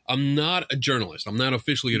I'm not a journalist. I'm not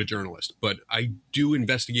officially a journalist, but I do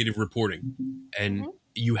investigative reporting, and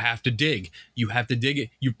you have to dig. You have to dig it.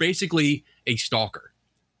 You're basically a stalker.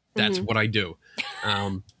 That's what I do.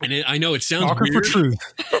 And I know it sounds Stalker weird, for truth.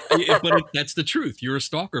 but that's the truth. You're a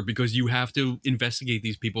stalker because you have to investigate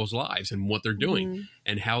these people's lives and what they're doing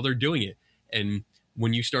and how they're doing it. And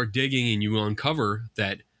when you start digging and you uncover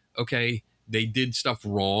that, okay, they did stuff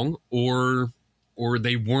wrong, or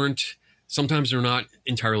they weren't. Sometimes they're not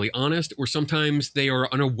entirely honest, or sometimes they are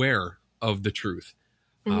unaware of the truth.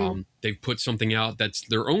 They've put something out that's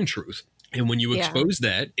their own truth. And when you expose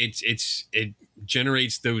that, it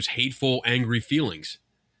generates those hateful, angry feelings.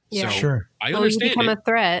 Yeah. So Sure. I understand you become a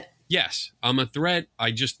threat. Yes, I'm a threat.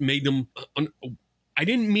 I just made them. I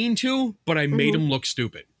didn't mean to, but I made them look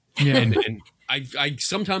stupid. Yeah. And I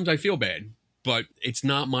sometimes I feel bad, but it's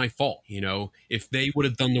not my fault. If they would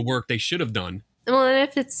have done the work they should have done. Well, and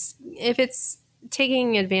if it's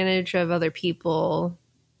taking advantage of other people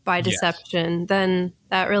by Yes. deception, then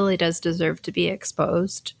that really does deserve to be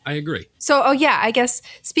exposed. I agree. So, I guess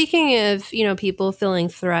speaking of, people feeling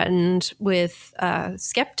threatened with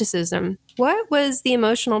skepticism, what was the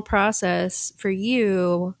emotional process for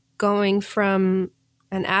you going from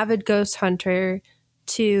an avid ghost hunter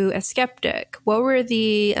to a skeptic? What were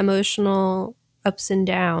the emotional ups and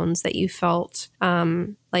downs that you felt?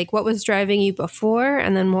 Like, what was driving you before,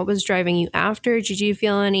 and then what was driving you after? Did you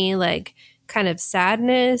feel any like kind of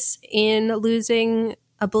sadness in losing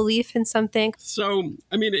a belief in something? So,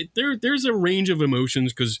 I mean, there's a range of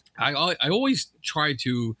emotions, because I always try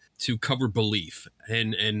to cover belief,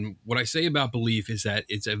 and what I say about belief is that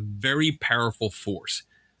it's a very powerful force.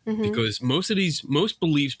 Mm-hmm. Because most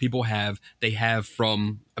beliefs people have, they have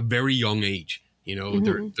from a very young age.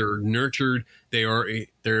 Mm-hmm. They're nurtured. They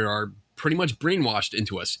are pretty much brainwashed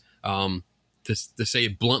into us. To say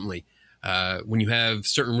it bluntly, when you have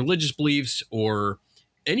certain religious beliefs or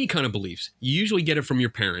any kind of beliefs, you usually get it from your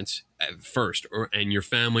parents at first, and your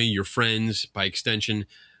family, your friends, by extension,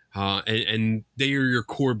 and they are your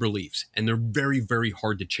core beliefs, and they're very, very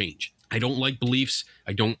hard to change. I don't like beliefs.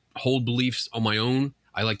 I don't hold beliefs on my own.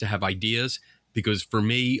 I like to have ideas, because for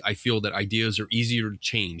me, I feel that ideas are easier to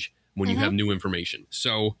change when you have new information.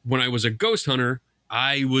 So when I was a ghost hunter,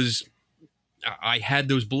 I had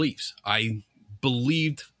those beliefs. I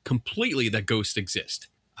believed completely that ghosts exist,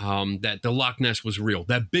 that the Loch Ness was real,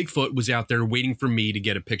 that Bigfoot was out there waiting for me to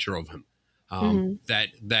get a picture of him.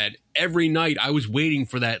 That every night I was waiting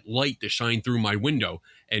for that light to shine through my window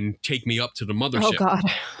and take me up to the mothership. Oh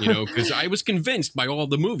God. Because I was convinced by all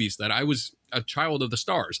the movies that I was a child of the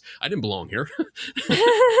stars. I didn't belong here.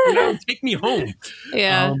 Take me home.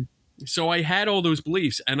 Yeah. So I had all those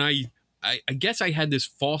beliefs, and I guess I had this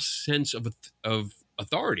false sense of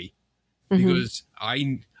authority, because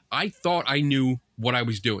I thought I knew what I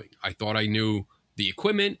was doing. I thought I knew the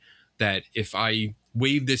equipment, that if I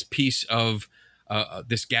waved this piece of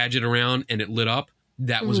this gadget around and it lit up,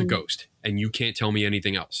 that was a ghost, and you can't tell me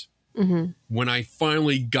anything else. When I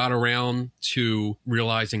finally got around to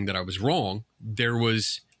realizing that I was wrong, there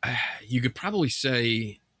was, you could probably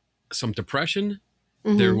say, some depression.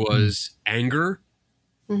 There was anger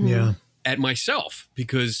at myself,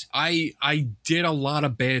 because I did a lot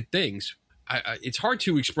of bad things. It's hard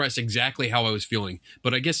to express exactly how I was feeling,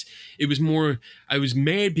 but I guess it was more, I was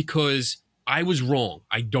mad because I was wrong.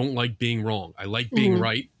 I don't like being wrong. I like being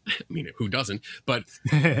right. I mean, who doesn't? But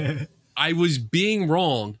I was being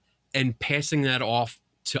wrong and passing that off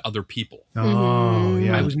to other people. Oh,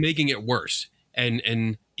 yeah. I was making it worse.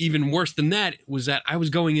 And even worse than that was that I was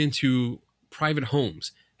going into private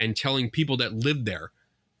homes and telling people that lived there,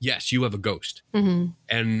 yes, you have a ghost.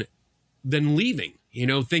 And then leaving,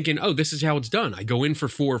 thinking, oh, this is how it's done. I go in for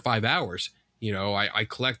 4 or 5 hours. I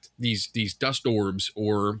collect these dust orbs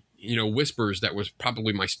or, whispers that was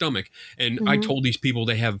probably my stomach. And I told these people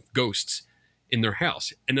they have ghosts in their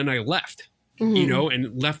house. And then I left,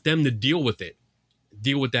 and left them to deal with it,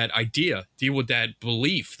 deal with that idea, deal with that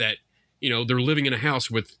belief that, they're living in a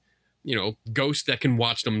house with, ghosts that can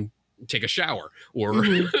watch them take a shower or,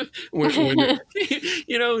 when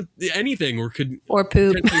anything, or poop.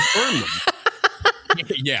 burn them.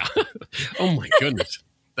 Yeah. Oh my goodness.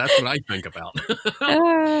 That's what I think about.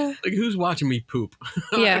 Like, who's watching me poop?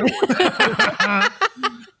 Yeah.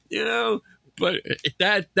 But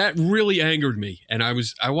that really angered me, and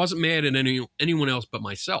I wasn't mad at anyone else but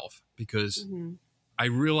myself, because I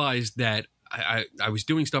realized that I was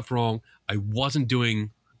doing stuff wrong. I wasn't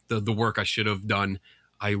doing the work I should have done.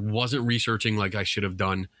 I wasn't researching like I should have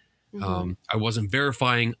done. I wasn't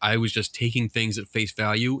verifying. I was just taking things at face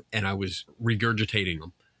value, and I was regurgitating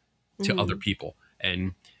them to other people.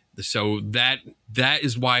 And so that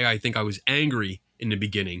is why I think I was angry in the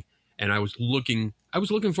beginning, and I was looking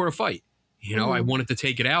for a fight. I wanted to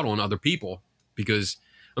take it out on other people, because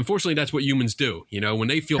unfortunately that's what humans do. When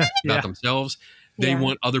they feel about themselves, they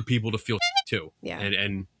want other people to feel too. Yeah.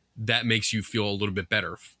 And that makes you feel a little bit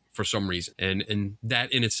better for some reason. And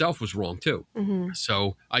that in itself was wrong too.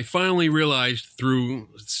 So I finally realized through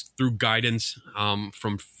guidance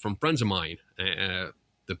from friends of mine,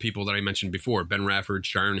 the people that I mentioned before, Ben Rafford,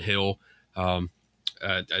 Sharon Hill,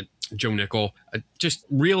 Joe Nickel, just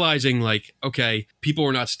realizing like, okay, people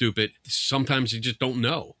are not stupid. Sometimes they just don't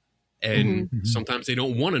know. And sometimes they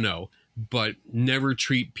don't want to know, but never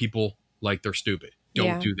treat people like they're stupid.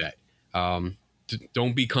 Don't do that.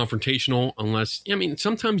 Don't be confrontational unless,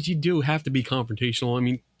 sometimes you do have to be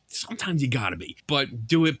confrontational. Sometimes you gotta be, but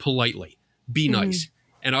do it politely. Be nice.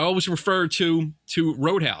 And I always refer to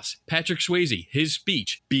Roadhouse, Patrick Swayze, his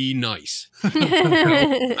speech, be nice.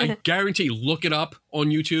 I guarantee, look it up on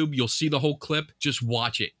YouTube. You'll see the whole clip. Just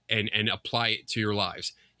watch it and apply it to your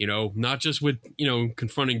lives. Not just with,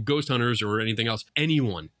 confronting ghost hunters or anything else.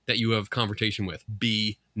 Anyone that you have confrontation with,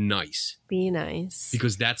 be nice. Be nice.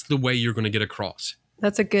 Because that's the way you're going to get across.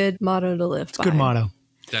 That's a good motto to live by. Good motto.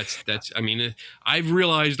 I've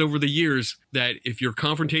realized over the years that if you're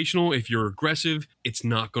confrontational, if you're aggressive, it's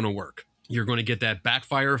not going to work. You're going to get that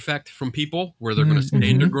backfire effect from people where they're going to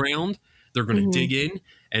stand their ground. They're going to dig in.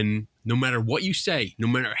 And no matter what you say, no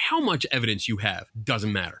matter how much evidence you have,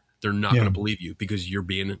 doesn't matter. They're not going to believe you because you're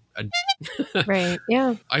being right.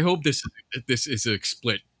 Yeah. I hope this is a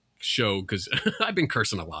split show because I've been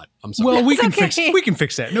cursing a lot. I'm sorry. Well, we can fix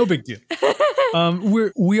that. No big deal.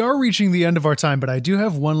 We are reaching the end of our time, but I do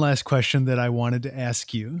have one last question that I wanted to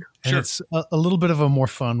ask you. And it's a little bit of a more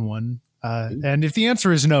fun one. And if the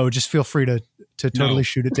answer is no, just feel free to totally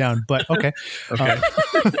shoot it down. But okay. Okay.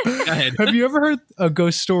 Go ahead. Have you ever heard a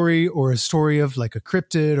ghost story or a story of like a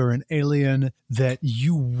cryptid or an alien that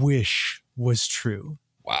you wish was true?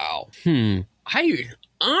 Wow. I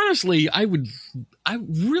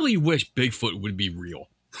really wish Bigfoot would be real.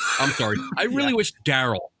 I'm sorry. I really wish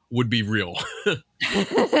Daryl would be real.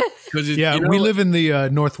 We live in the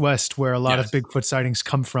Northwest where a lot of Bigfoot sightings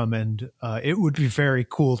come from, and it would be very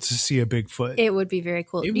cool to see a Bigfoot. It would be very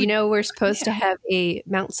cool. We're supposed to have a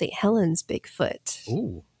Mount St. Helens Bigfoot.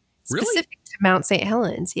 Ooh, really? Specific to Mount St.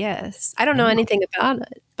 Helens, yes. I don't know anything about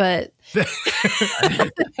it, but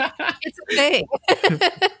it's a thing.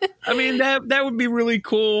 I mean, that would be really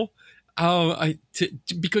cool.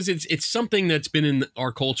 Because it's something that's been in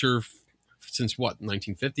our culture since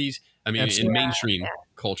 1950s. I mean, in mainstream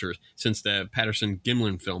culture since the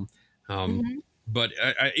Patterson-Gimlin film. But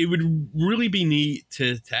it would really be neat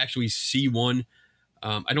to actually see one.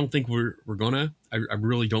 I don't think we're gonna. I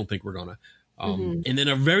really don't think we're gonna. And then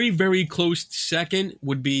a very, very close second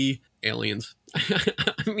would be aliens.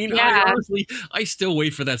 I mean, I still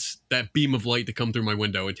wait for that beam of light to come through my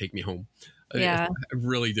window and take me home. Yeah, I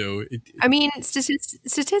really do. I mean,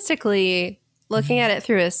 statistically, looking at it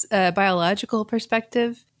through a biological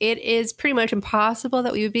perspective, it is pretty much impossible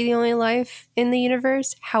that we would be the only life in the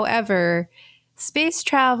universe. However, space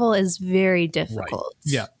travel is very difficult.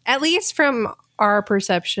 Right. Yeah. At least from our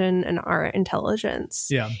perception and our intelligence.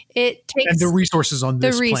 Yeah. It takes and the resources on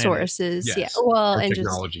this resources. Yes. Yeah. Well, Our and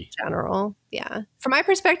technology. just in general. Yeah. From my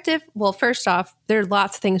perspective, well, first off, there are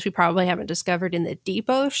lots of things we probably haven't discovered in the deep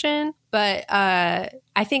ocean. But I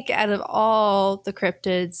think out of all the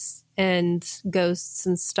cryptids and ghosts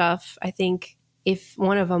and stuff, I think if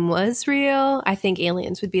one of them was real, I think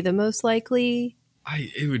aliens would be the most likely.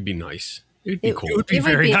 It would be nice. It'd be cool. It would be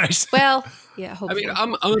very nice. Well, yeah, hopefully. I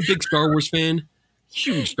mean, I'm a big Star Wars fan.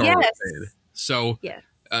 Huge Star Wars fan. So,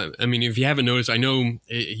 I mean, if you haven't noticed, I know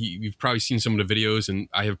you've probably seen some of the videos, and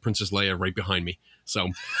I have Princess Leia right behind me. So,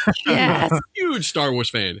 huge Star Wars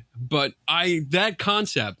fan. But that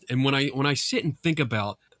concept, and when I sit and think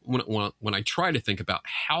about when I try to think about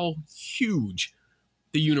how huge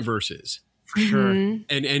the universe is, for sure,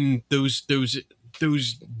 and those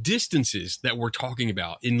distances that we're talking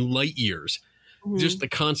about in light years. Just the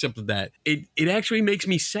concept of that, it actually makes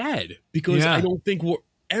me sad because I don't think we're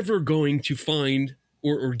ever going to find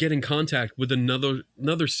or get in contact with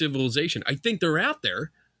another civilization. I think they're out there.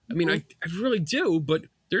 I mean, I really do, but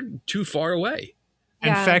they're too far away.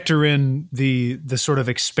 And factor in the sort of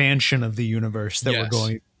expansion of the universe that we're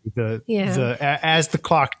going through. As the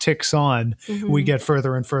clock ticks on, we get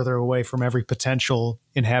further and further away from every potential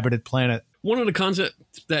inhabited planet. One of the concepts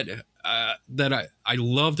that I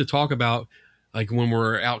love to talk about, like when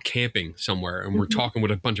we're out camping somewhere and we're talking with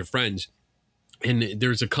a bunch of friends, and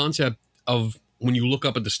there's a concept of when you look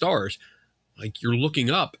up at the stars, like you're looking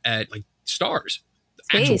up at like stars,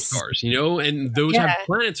 actual stars, and those have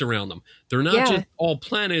planets around them. They're not just all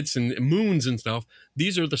planets and moons and stuff.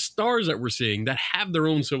 These are the stars that we're seeing that have their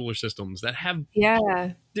own solar systems, that have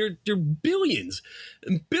they're billions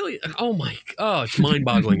and billions. Oh my god, it's mind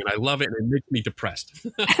boggling, and I love it, and it makes me depressed.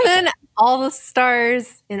 And then all the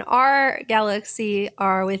stars in our galaxy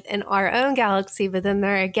are within our own galaxy, but then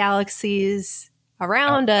there are galaxies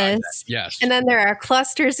around us. Yes. And then there are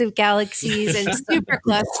clusters of galaxies and super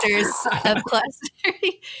clusters of clusters.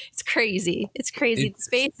 It's crazy. It's crazy.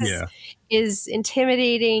 Space is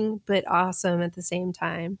intimidating, but awesome at the same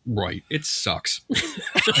time. Right. It sucks. And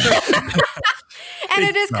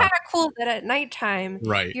it is kind of cool that at nighttime,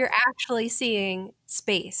 right, you're actually seeing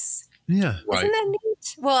space. Yeah. Right. Isn't that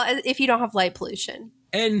neat? Well, if you don't have light pollution.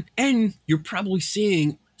 And you're probably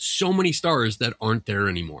seeing so many stars that aren't there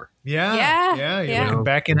anymore. Yeah. You're looking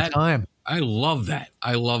back in time. I love that.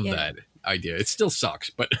 I love that idea. It still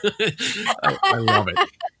sucks, but I love it.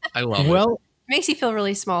 I love it. It makes you feel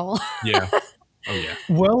really small. Yeah. Oh, yeah.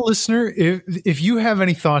 Well, listener, if you have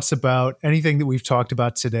any thoughts about anything that we've talked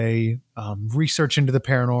about today, research into the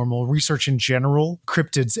paranormal, research in general,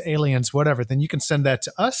 cryptids, aliens, whatever, then you can send that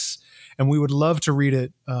to us, and we would love to read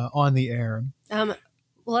it on the air.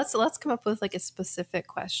 Let's come up with like a specific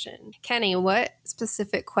question. Kenny, what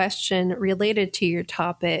specific question related to your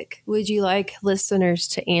topic would you like listeners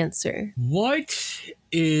to answer? What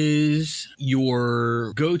is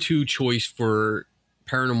your go-to choice for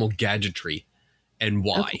paranormal gadgetry and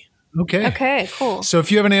why? Okay, cool. So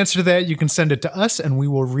if you have an answer to that, you can send it to us and we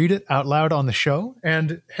will read it out loud on the show.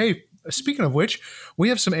 And hey, speaking of which, we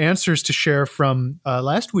have some answers to share from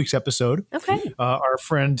last week's episode. Okay. Our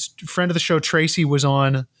friend of the show, Tracy, was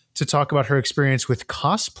on to talk about her experience with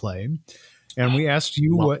cosplay. And we asked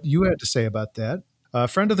you what you had to say about that.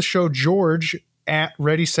 Friend of the show, George, at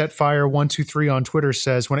Ready Set Fire 123 on Twitter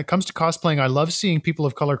says, when it comes to cosplaying, I love seeing people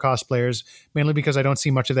of color cosplayers, mainly because I don't see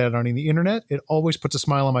much of that on the internet. It always puts a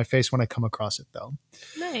smile on my face when I come across it, though.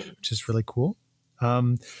 Nice. Which is really cool.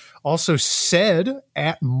 Also said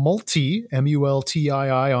at Multi, Multii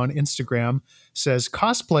on Instagram, says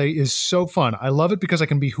cosplay is so fun. I love it because I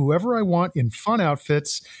can be whoever I want in fun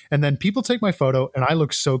outfits, and then people take my photo and I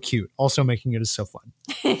look so cute. Also making it is so fun.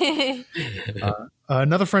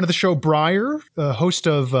 Another friend of the show, Briar, host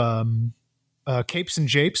of Capes and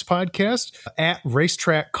Japes podcast, at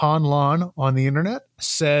Racetrack Conlon on the internet,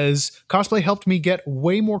 says cosplay helped me get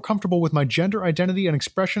way more comfortable with my gender identity and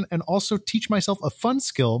expression, and also teach myself a fun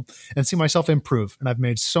skill and see myself improve. And I've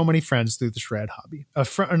made so many friends through this rad hobby.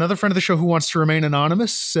 Another friend of the show who wants to remain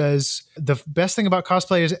anonymous says the best thing about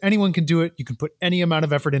cosplay is anyone can do it. You can put any amount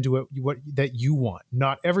of effort into it that you want.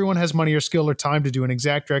 Not everyone has money or skill or time to do an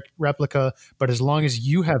exact replica, but as long as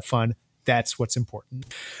you have fun, that's what's important.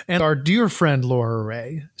 And our dear friend Laura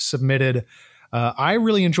Ray submitted, I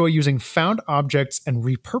really enjoy using found objects and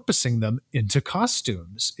repurposing them into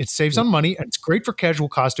costumes. It saves on money, and it's great for casual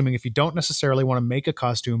costuming if you don't necessarily want to make a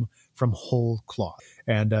costume from whole cloth.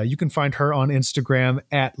 And you can find her on Instagram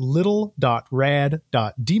at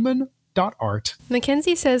little.rad.demon.art.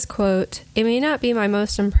 Mackenzie says, quote, it may not be my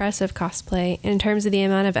most impressive cosplay in terms of the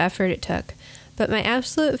amount of effort it took, but my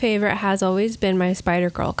absolute favorite has always been my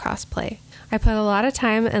Spider-Girl cosplay. I put a lot of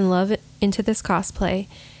time and love into this cosplay,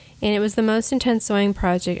 and it was the most intense sewing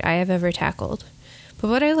project I have ever tackled. But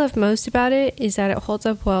what I love most about it is that it holds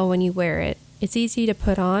up well when you wear it. It's easy to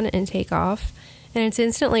put on and take off, and it's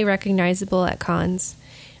instantly recognizable at cons.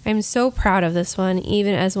 I'm so proud of this one,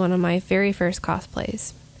 even as one of my very first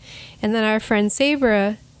cosplays. And then our friend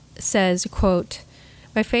Sabra says, quote,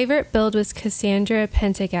 my favorite build was Cassandra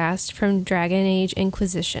Pentagast from Dragon Age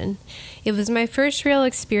Inquisition. It was my first real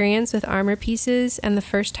experience with armor pieces and the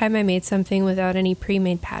first time I made something without any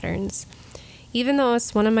pre-made patterns. Even though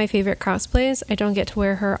it's one of my favorite cosplays, I don't get to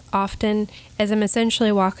wear her often as I'm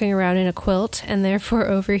essentially walking around in a quilt and therefore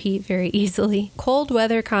overheat very easily. Cold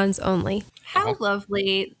weather cons only. How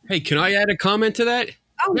lovely. Hey, can I add a comment to that?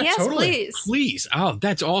 Oh, Yeah, yes, totally. please. Please. Oh,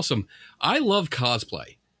 that's awesome. I love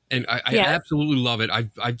cosplay. And I absolutely love it.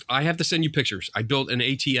 I have to send you pictures. I built an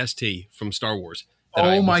ATST from Star Wars.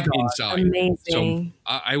 Oh my God. Inside. Amazing. So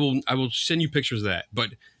I will send you pictures of that. But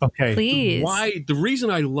Okay. Please. the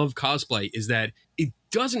reason I love cosplay is that it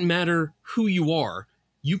doesn't matter who you are.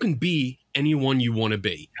 You can be anyone you want to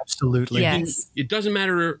be. Absolutely. Yes. It doesn't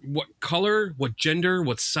matter what color, what gender,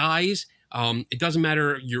 what size. It doesn't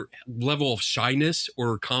matter your level of shyness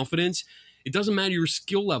or confidence. It doesn't matter your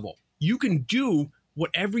skill level. You can do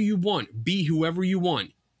whatever you want, be whoever you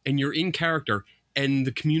want, and you're in character, and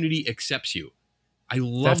the community accepts you. I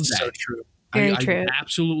love That's that. so true. Very true. I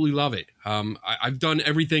absolutely love it. I've done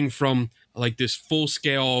everything from like this full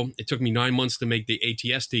scale. It took me 9 months to make the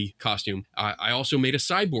ATST costume. I also made a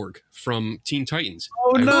cyborg from Teen Titans.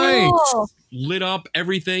 Oh, nice. Lit up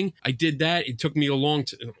everything. I did that. It took me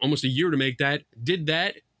almost a year to make that. Did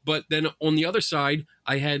that. But then on the other side,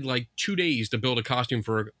 I had like 2 days to build a costume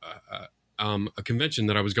for a convention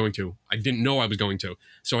that I was going to. I didn't know I was going to.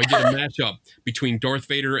 So I did a matchup between Darth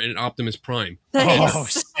Vader and Optimus Prime. Nice. Oh,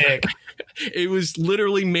 sick. It was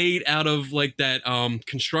literally made out of like that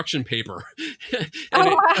construction paper. Wow.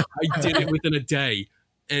 I did it within a day.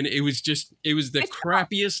 And it was the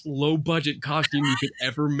crappiest low budget costume you could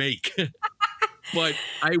ever make. But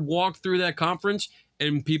I walked through that conference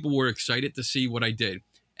and people were excited to see what I did.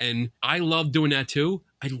 And I love doing that too.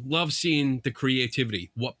 I love seeing the creativity,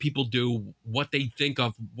 what people do, what they think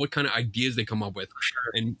of, what kind of ideas they come up with.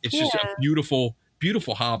 And it's just a beautiful,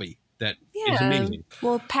 beautiful hobby that is amazing.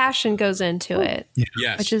 Well, passion goes into it,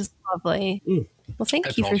 Yes. which is lovely. Well,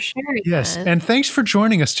 thank you for sharing. Yes. that. And thanks for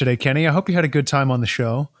joining us today, Kenny. I hope you had a good time on the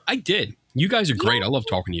show. I did. You guys are great. I love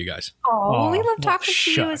talking to you guys. Oh, we love well, talking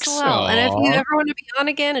to you as shucks. well. And if you Aw. ever want to be on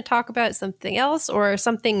again and talk about something else or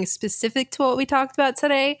something specific to what we talked about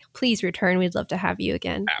today, please return. We'd love to have you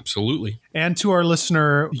again. Absolutely. And to our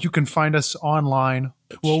listener, you can find us online.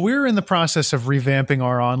 Well, we're in the process of revamping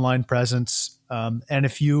our online presence. And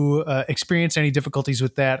if you experience any difficulties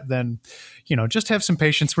with that, then, just have some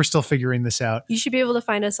patience. We're still figuring this out. You should be able to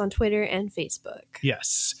find us on Twitter and Facebook.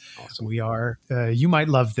 Yes, awesome. We are. You might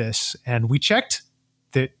love this. And we checked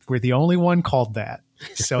that we're the only one called that.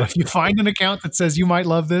 So if you find an account that says you might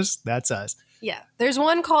love this, that's us. Yeah. There's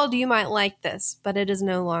one called You Might Like This, but it is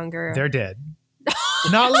no longer. They're dead.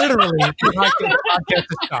 Not literally. The podcast is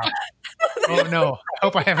stopped. Oh, no. I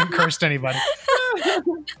hope I haven't cursed anybody.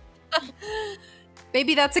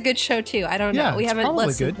 Maybe that's a good show too. I don't know. Yeah, We it's haven't probably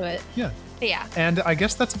listened good. to it. Yeah. But yeah. And I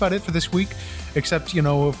guess that's about it for this week. Except,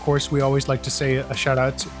 of course, we always like to say a shout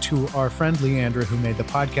out to our friend Leandra, who made the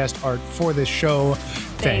podcast art for this show.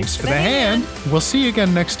 Thanks for the hand. We'll see you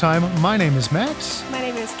again next time. My name is Max. My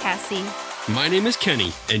name is Cassie. My name is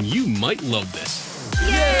Kenny, and you might love this.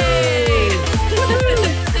 Yay!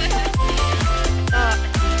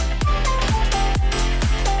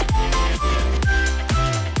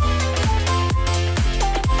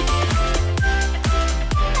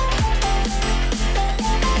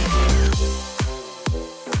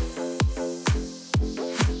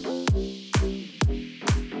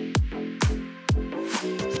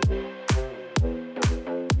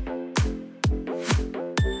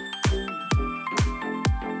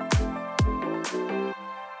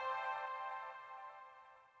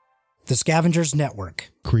 The Scavengers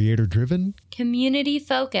Network. Creator driven. Community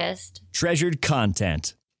focused. Treasured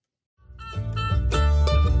content.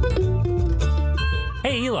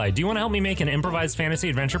 Hey, Eli, do you want to help me make an improvised fantasy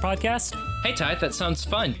adventure podcast? Hey, Ty, that sounds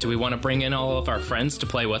fun. Do we want to bring in all of our friends to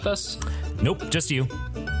play with us? Nope, just you.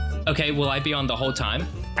 Okay, will I be on the whole time?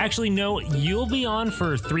 Actually, no, you'll be on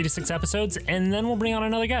for 3 to 6 episodes, and then we'll bring on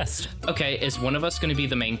another guest. Okay, is one of us going to be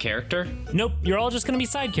the main character? Nope, you're all just going to be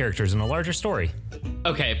side characters in a larger story.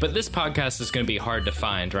 Okay, but this podcast is going to be hard to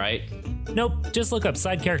find, right? Nope, just look up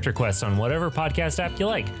Side Character Quest on whatever podcast app you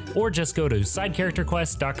like, or just go to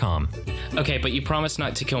sidecharacterquest.com. Okay, but you promise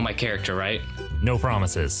not to kill my character, right? No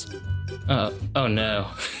promises. Oh no.